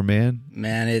anymore, man.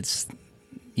 Man,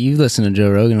 you listen to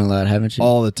Joe Rogan a lot, haven't you?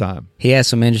 All the time. He has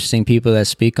some interesting people that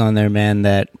speak on there, man,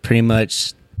 that pretty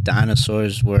much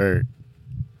dinosaurs were...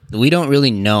 We don't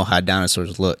really know how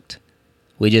dinosaurs looked.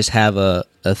 We just have a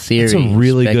theory. That's a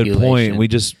really good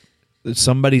point.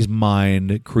 Somebody's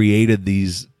mind created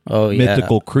these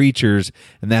mythical creatures,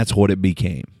 and that's what it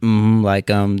became. Like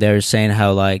they're saying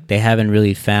how like they haven't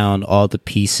really found all the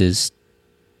pieces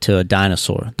to a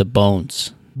dinosaur, the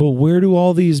bones. But where do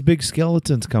all these big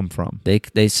skeletons come from?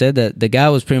 They said that the guy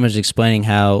was pretty much explaining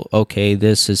how, okay,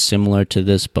 this is similar to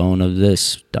this bone of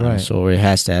this dinosaur. Right. It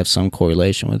has to have some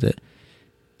correlation with it.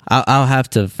 I'll have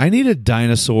to... I need a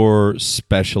dinosaur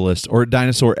specialist or a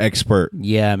dinosaur expert.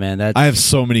 Yeah, man. I have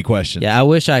so many questions. Yeah, I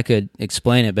wish I could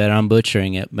explain it better. I'm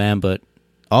butchering it, man. But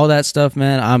all that stuff,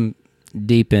 man, I'm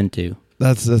deep into.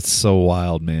 That's so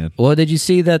wild, man. Well, did you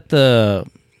see that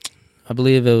I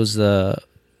believe it was the...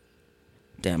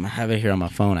 Damn, I have it here on my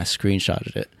phone. I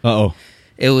screenshotted it. Uh-oh.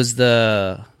 It was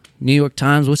the New York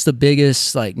Times. What's the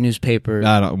biggest newspaper?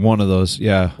 One of those,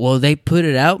 yeah. Well, they put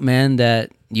it out, man,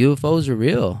 that UFOs are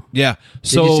real. Yeah.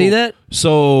 Did you see that?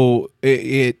 So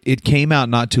it came out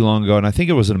not too long ago, and I think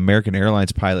it was an American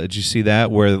Airlines pilot. Did you see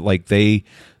that? Where like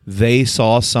they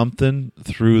saw something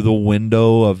through the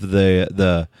window of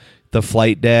the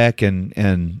flight deck, and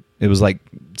it was like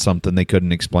something they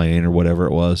couldn't explain or whatever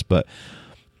it was. But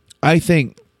I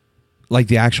think like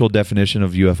the actual definition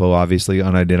of UFO, obviously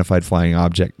unidentified flying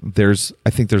object. I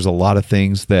think there's a lot of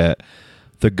things that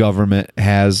the government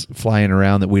has flying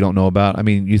around that we don't know about. I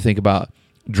mean, you think about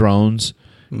drones.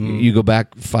 You go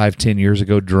back 5-10 years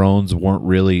ago, drones weren't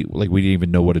really, like, we didn't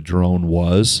even know what a drone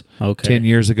was 10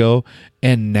 years ago.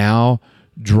 And now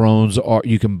drones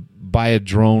you can buy a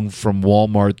drone from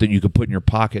Walmart that you can put in your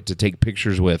pocket to take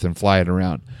pictures with and fly it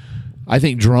around. I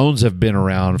think drones have been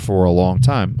around for a long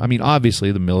time. I mean,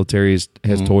 obviously the military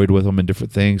has toyed with them and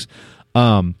different things.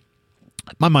 My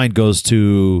mind goes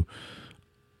to,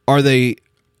 are they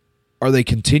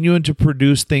continuing to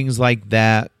produce things like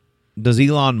that? Does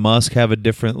Elon Musk have a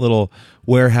different little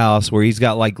warehouse where he's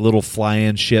got like little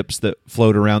fly-in ships that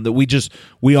float around that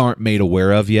we aren't made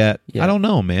aware of yet? Yeah. I don't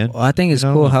know, man. Well, I think it's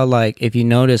cool how, like, if you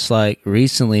notice, like,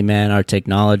 recently, man, our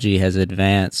technology has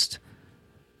advanced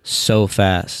so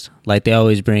fast. Like, they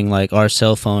always bring, like, our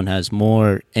cell phone has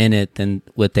more in it than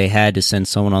what they had to send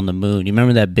someone on the moon. You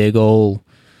remember that big old,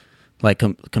 like,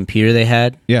 computer they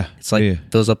had? Yeah. It's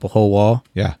like fills up a whole wall.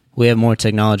 Yeah. We have more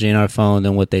technology in our phone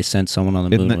than what they sent someone on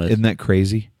the moon with. Isn't that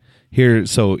crazy? Here,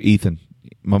 so Ethan,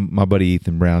 my buddy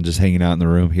Ethan Brown, just hanging out in the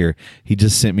room here, he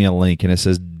just sent me a link, and it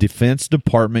says Defense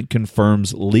Department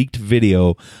confirms leaked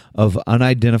video of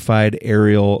unidentified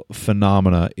aerial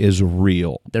phenomena is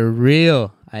real. They're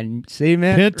real. I see,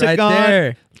 man. Pentagon, right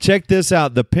there. check this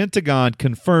out. The Pentagon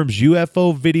confirms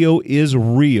UFO video is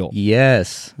real.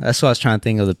 Yes, that's what I was trying to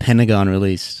think of. The Pentagon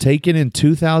released. Taken in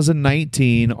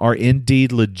 2019 are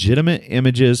indeed legitimate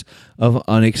images of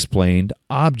unexplained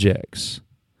objects.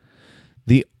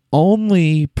 The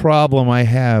only problem I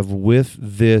have with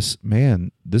this,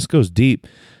 man, this goes deep.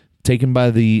 Taken by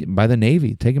the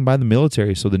Navy, taken by the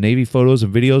military. So the Navy photos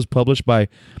and videos published by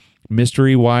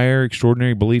Mystery Wire,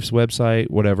 Extraordinary Beliefs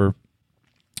website, whatever.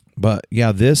 But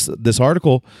yeah, this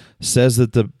article says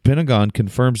that the Pentagon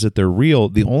confirms that they're real.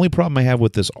 The only problem I have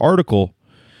with this article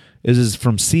is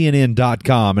from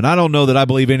CNN.com, and I don't know that I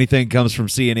believe anything comes from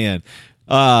CNN.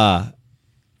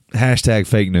 Hashtag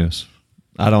fake news.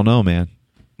 I don't know, man.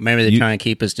 Maybe they're trying to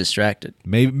keep us distracted.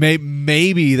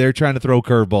 Maybe they're trying to throw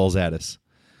curveballs at us.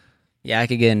 Yeah, I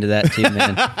could get into that too,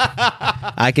 man.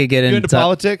 I could get into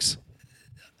politics.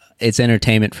 It's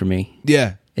entertainment for me.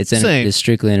 Yeah, it's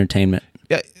strictly entertainment.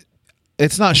 Yeah,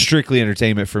 it's not strictly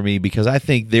entertainment for me because I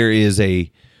think there's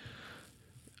a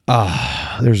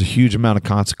huge amount of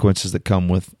consequences that come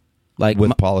with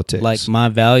politics. Like my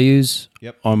values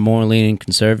are more leaning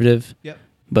conservative. Yep.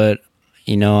 But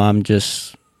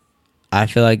I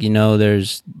feel like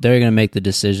they're gonna make the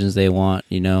decisions they want.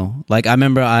 Like I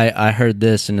remember I heard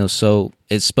this and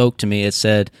it spoke to me. It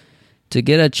said, to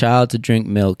get a child to drink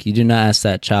milk, you do not ask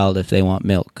that child if they want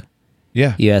milk.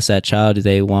 Yeah. You ask that child, do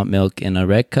they want milk in a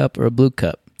red cup or a blue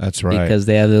cup? That's right. Because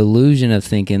they have the illusion of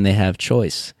thinking they have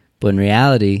choice. But in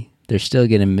reality, they're still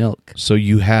getting milk. So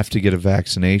you have to get a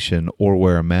vaccination or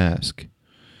wear a mask.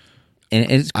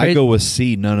 And it's crazy. I go with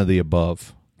C, none of the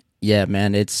above. Yeah,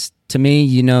 man. It's, to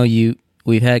me,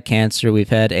 we've had cancer, we've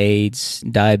had AIDS,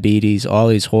 diabetes, all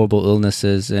these horrible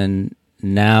illnesses, and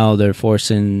now they're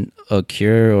forcing a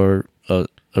cure or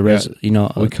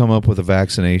we come up with a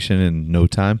vaccination in no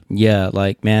time. Yeah,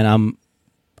 like, man, I'm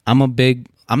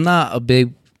not a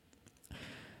big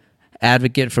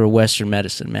advocate for Western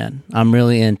medicine, man. I'm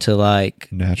really into like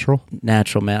natural,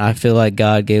 man. I feel like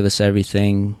God gave us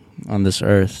everything on this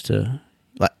earth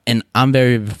and I'm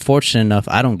very fortunate enough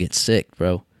I don't get sick,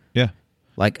 bro. Yeah.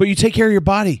 Like, but you take care of your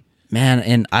body. Man,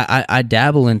 and I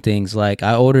dabble in things. Like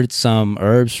I ordered some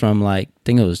herbs from I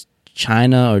think it was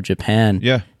China or Japan.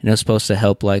 Yeah. And it was supposed to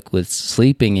help like with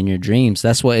sleeping in your dreams.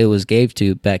 That's what it was gave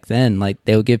to back then. Like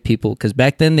they would give people, because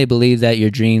back then they believed that your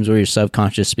dreams were your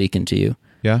subconscious speaking to you.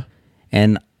 Yeah.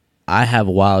 And I have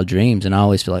wild dreams and I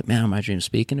always feel like, man, are my dreams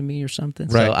speaking to me or something?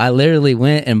 Right. So I literally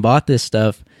went and bought this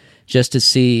stuff just to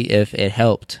see if it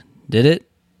helped. Did it?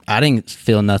 I didn't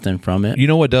feel nothing from it. You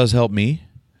know what does help me?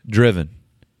 Driven.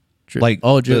 Like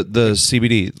the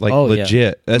CBD, like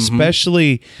legit, yeah.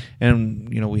 Especially, and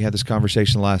we had this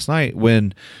conversation last night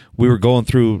when we were going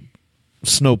through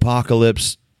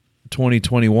Snowpocalypse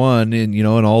 2021 and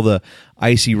all the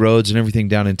icy roads and everything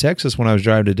down in Texas. When I was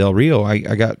driving to Del Rio, I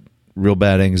got real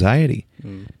bad anxiety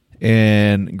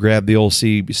and grabbed the old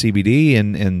CBD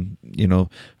and a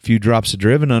few drops of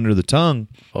Driven under the tongue.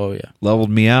 Oh yeah,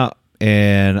 leveled me out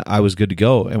and I was good to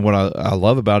go. And what I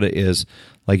love about it is,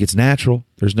 like, it's natural.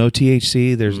 There's no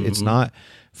THC. It's not,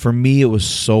 for me, it was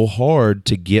so hard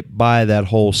to get by that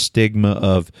whole stigma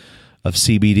of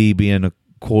CBD being a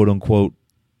quote unquote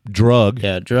drug.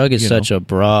 Yeah, drug is such a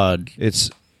broad. It's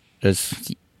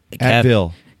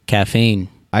Advil, caffeine,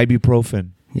 ibuprofen.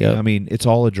 Yeah, I mean, it's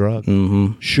all a drug.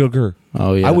 Mm-hmm. Sugar.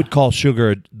 Oh yeah. I would call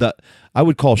sugar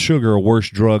a worse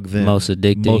drug than most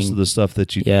addicting. Most of the stuff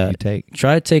that you take.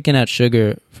 Try taking out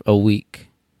sugar for a week.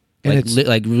 And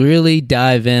like really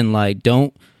dive in. Like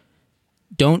don't.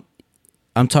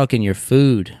 I'm talking your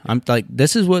food. I'm like,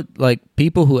 this is what like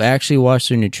people who actually watch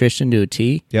their nutrition to a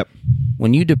T. Yep.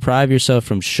 When you deprive yourself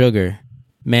from sugar,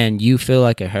 man, you feel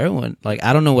like a heroin. Like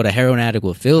I don't know what a heroin addict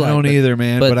will feel like. I don't either,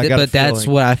 man. But I got. But that's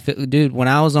what I feel, dude. When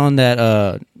I was on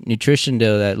that nutrition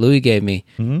deal that Louis gave me,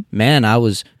 man, all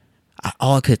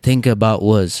I could think about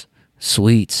was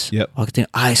sweets. Yep. All I could think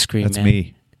ice cream. That's man.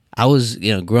 me. I was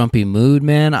grumpy mood,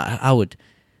 man.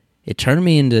 It turned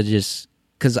me into just,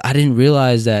 because I didn't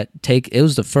realize that it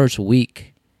was the first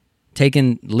week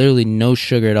taking literally no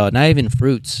sugar at all, not even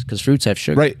fruits, because fruits have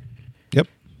sugar. Right. Yep.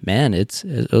 Man, it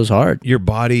was hard. Your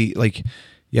body,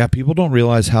 people don't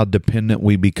realize how dependent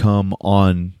we become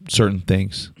on certain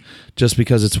things, just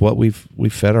because it's what we've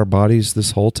fed our bodies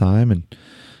this whole time. And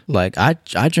like I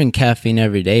drink caffeine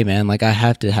every day, man. Like I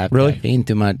have to have caffeine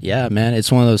through my man.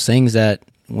 It's one of those things that,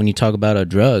 when you talk about a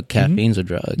drug, caffeine's a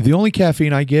drug. The only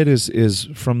caffeine I get is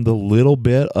from the little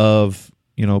bit of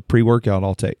pre-workout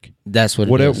I'll take. That's what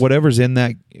Whatever, it is. whatever's in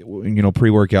that,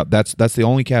 pre-workout. That's the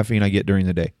only caffeine I get during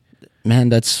the day. Man,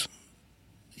 that's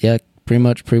pretty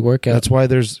much pre-workout. That's why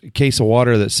there's a case of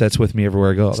water that sits with me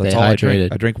everywhere I go. Stay That's all I drink.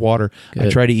 hydrated. I drink water. I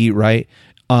Good. try to eat right.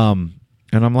 And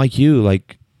I'm like you,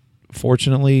 like,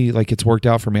 fortunately, like, it's worked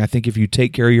out for me. I think if you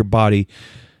take care of your body,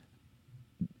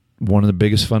 one of the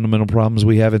biggest fundamental problems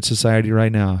we have in society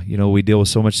right now, we deal with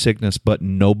so much sickness, but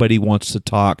nobody wants to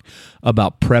talk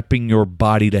about prepping your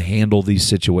body to handle these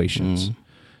situations.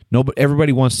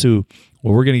 Everybody wants to,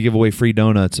 we're going to give away free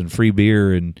donuts and free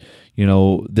beer and,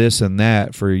 this and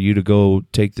that for you to go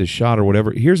take this shot or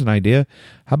whatever. Here's an idea.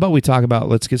 How about we talk about,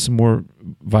 let's get some more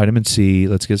vitamin C.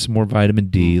 Let's get some more vitamin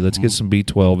D. Let's get some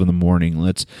B12 in the morning.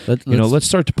 Let's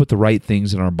start to put the right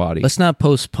things in our body. Let's not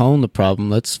postpone the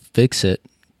problem. Let's fix it.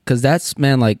 Because that's,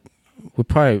 man, like, we're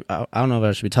probably, I don't know if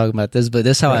I should be talking about this, but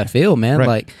that's how I feel, man.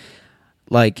 Right.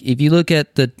 Like if you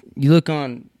look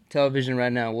on television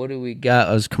right now, what do we got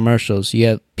as commercials? You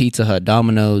have Pizza Hut,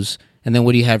 Domino's, and then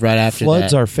what do you have right after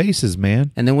Floods that? our faces,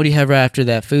 man. And then what do you have right after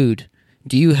that food?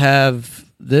 Do you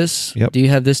have this? Yep. Do you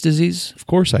have this disease? Of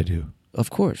course I do.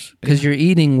 Of course. Because you're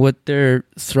eating what they're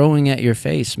throwing at your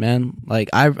face, man. Like,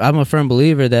 I'm a firm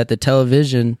believer that the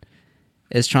television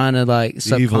is trying to, like...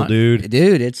 Evil, dude.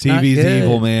 Dude, it's not TV's good.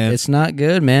 evil, man. It's not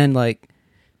good, man. Like...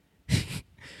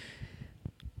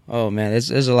 Oh, man,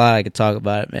 there's a lot I could talk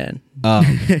about it, man.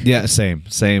 Yeah, same.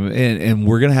 And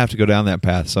we're going to have to go down that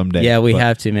path someday. Yeah, we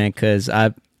have to, man, because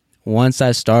once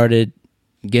I started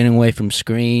getting away from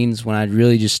screens, when I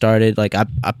really just started, like, I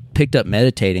picked up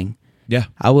meditating. Yeah.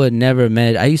 I would never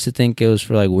I used to think it was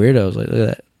for, like, weirdos. Like,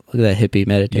 look at that hippie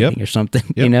meditating or something,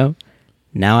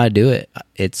 Now I do it.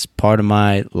 It's part of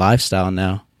my lifestyle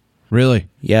now. Really?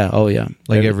 Yeah, oh yeah.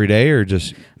 Like every day or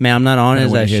just... Man, I'm not on it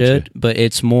as when I it hits should, but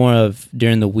it's more of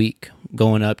during the week,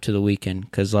 going up to the weekend.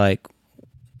 Because, like,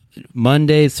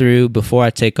 Monday through, before I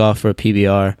take off for a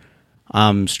PBR,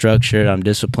 I'm structured, I'm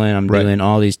disciplined, I'm doing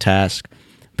all these tasks.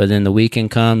 But then the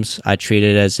weekend comes, I treat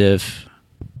it as if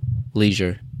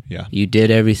leisure. Yeah. You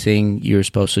did everything you were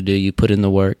supposed to do. You put in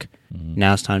the work.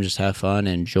 Now it's time to just have fun,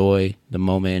 enjoy the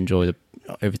moment, enjoy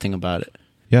everything about it.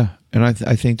 Yeah, and I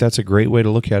think that's a great way to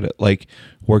look at it. Like,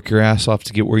 work your ass off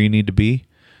to get where you need to be,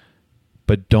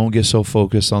 but don't get so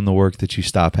focused on the work that you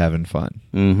stop having fun.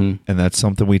 Mm-hmm. And that's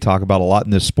something we talk about a lot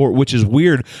in this sport, which is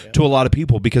weird to a lot of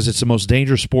people because it's the most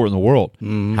dangerous sport in the world.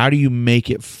 Mm-hmm. How do you make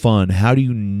it fun? How do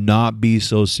you not be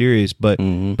so serious? But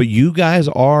you guys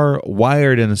are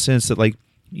wired in a sense that, like,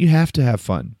 you have to have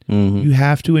fun. Mm-hmm. You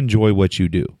have to enjoy what you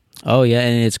do. Oh, yeah,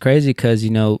 and it's crazy because,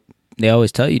 they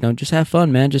always tell you, just have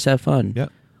fun, man, just have fun. Yeah.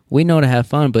 We know to have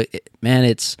fun, but, man,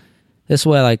 this is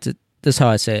what I like to, this is how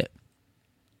I say it.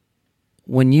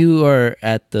 When you are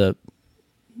at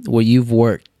where you've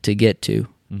worked to get to,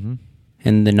 and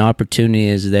an opportunity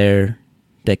is there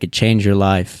that could change your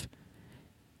life,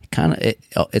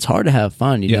 it's hard to have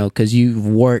fun, you know, because you've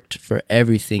worked for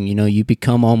everything. You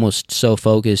become almost so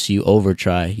focused, you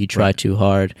overtry, you try too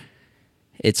hard.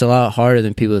 It's a lot harder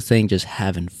than people think just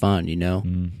having fun,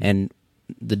 And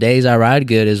the days I ride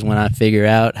good is when I figure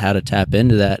out how to tap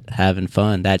into that having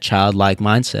fun, that childlike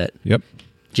mindset. Yep.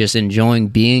 Just enjoying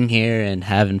being here and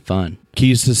having fun.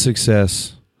 Keys to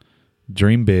success: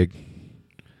 dream big,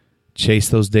 chase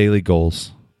those daily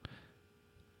goals,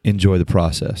 enjoy the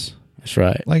process. That's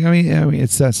right. Like, I mean,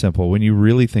 it's that simple. When you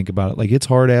really think about it, like, it's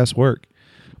hard ass work,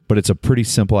 but it's a pretty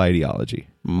simple ideology,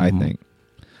 I think.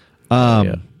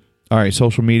 All right,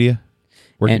 social media.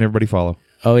 Where can everybody follow?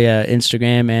 Oh, yeah,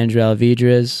 Instagram, Andrew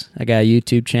Alvidrez. I got a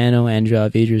YouTube channel, Andrew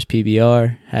Alvidrez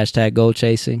PBR, # goal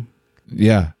chasing.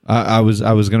 Yeah, I was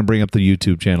going to bring up the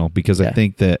YouTube channel because I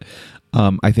think that,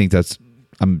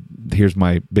 here's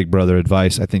my big brother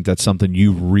advice. I think that's something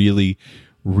you really,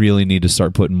 really need to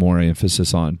start putting more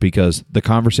emphasis on because the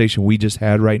conversation we just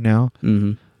had right now,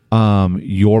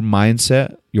 your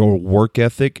mindset, your work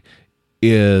ethic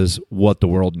is what the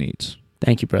world needs.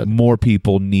 Thank you, brother. More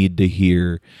people need to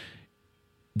hear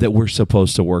that we're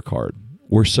supposed to work hard.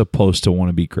 We're supposed to want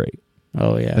to be great.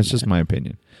 Oh, yeah. That's just my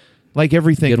opinion. Like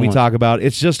everything we talk about,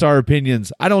 it's just our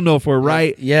opinions. I don't know if we're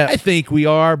right. Yeah. I think we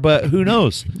are, but who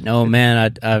knows? No,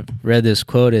 man, I read this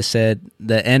quote. It said,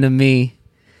 the enemy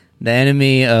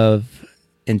of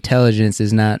intelligence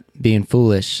is not being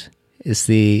foolish. It's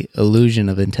the illusion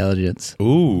of intelligence.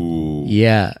 Ooh.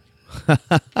 Yeah.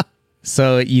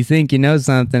 So you think you know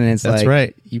something, and it's That's like,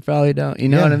 right. You probably don't. You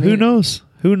know what I mean? Who knows?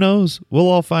 Who knows? We'll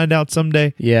all find out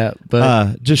someday. Yeah,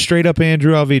 but just straight up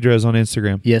Andrew Alvidrez on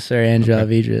Instagram. Yes, sir, Andrew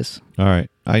Alvidrez. All right.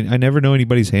 I never know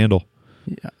anybody's handle.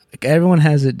 Yeah. Everyone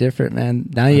has it different, man.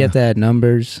 Now you have to add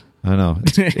numbers. I know.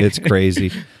 It's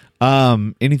crazy.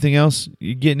 Anything else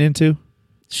you getting into?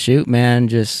 Shoot, man,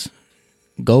 just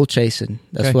goal chasing.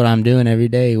 That's Okay. what I'm doing every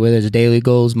day, whether it's daily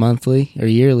goals, monthly, or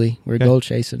yearly. We're Okay. goal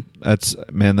chasing. That's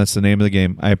the name of the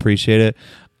game. I appreciate it.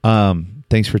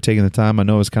 Thanks for taking the time. I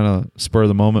know it's kind of spur of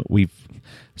the moment. We've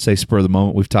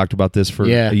talked about this for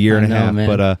Yeah, a year and I a know, half, man.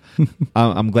 but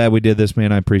I'm glad we did this,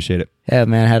 man. I appreciate it. Yeah,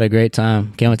 man, I had a great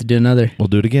time. Can't wait to do another. We'll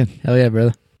do it again. Hell yeah,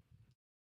 brother.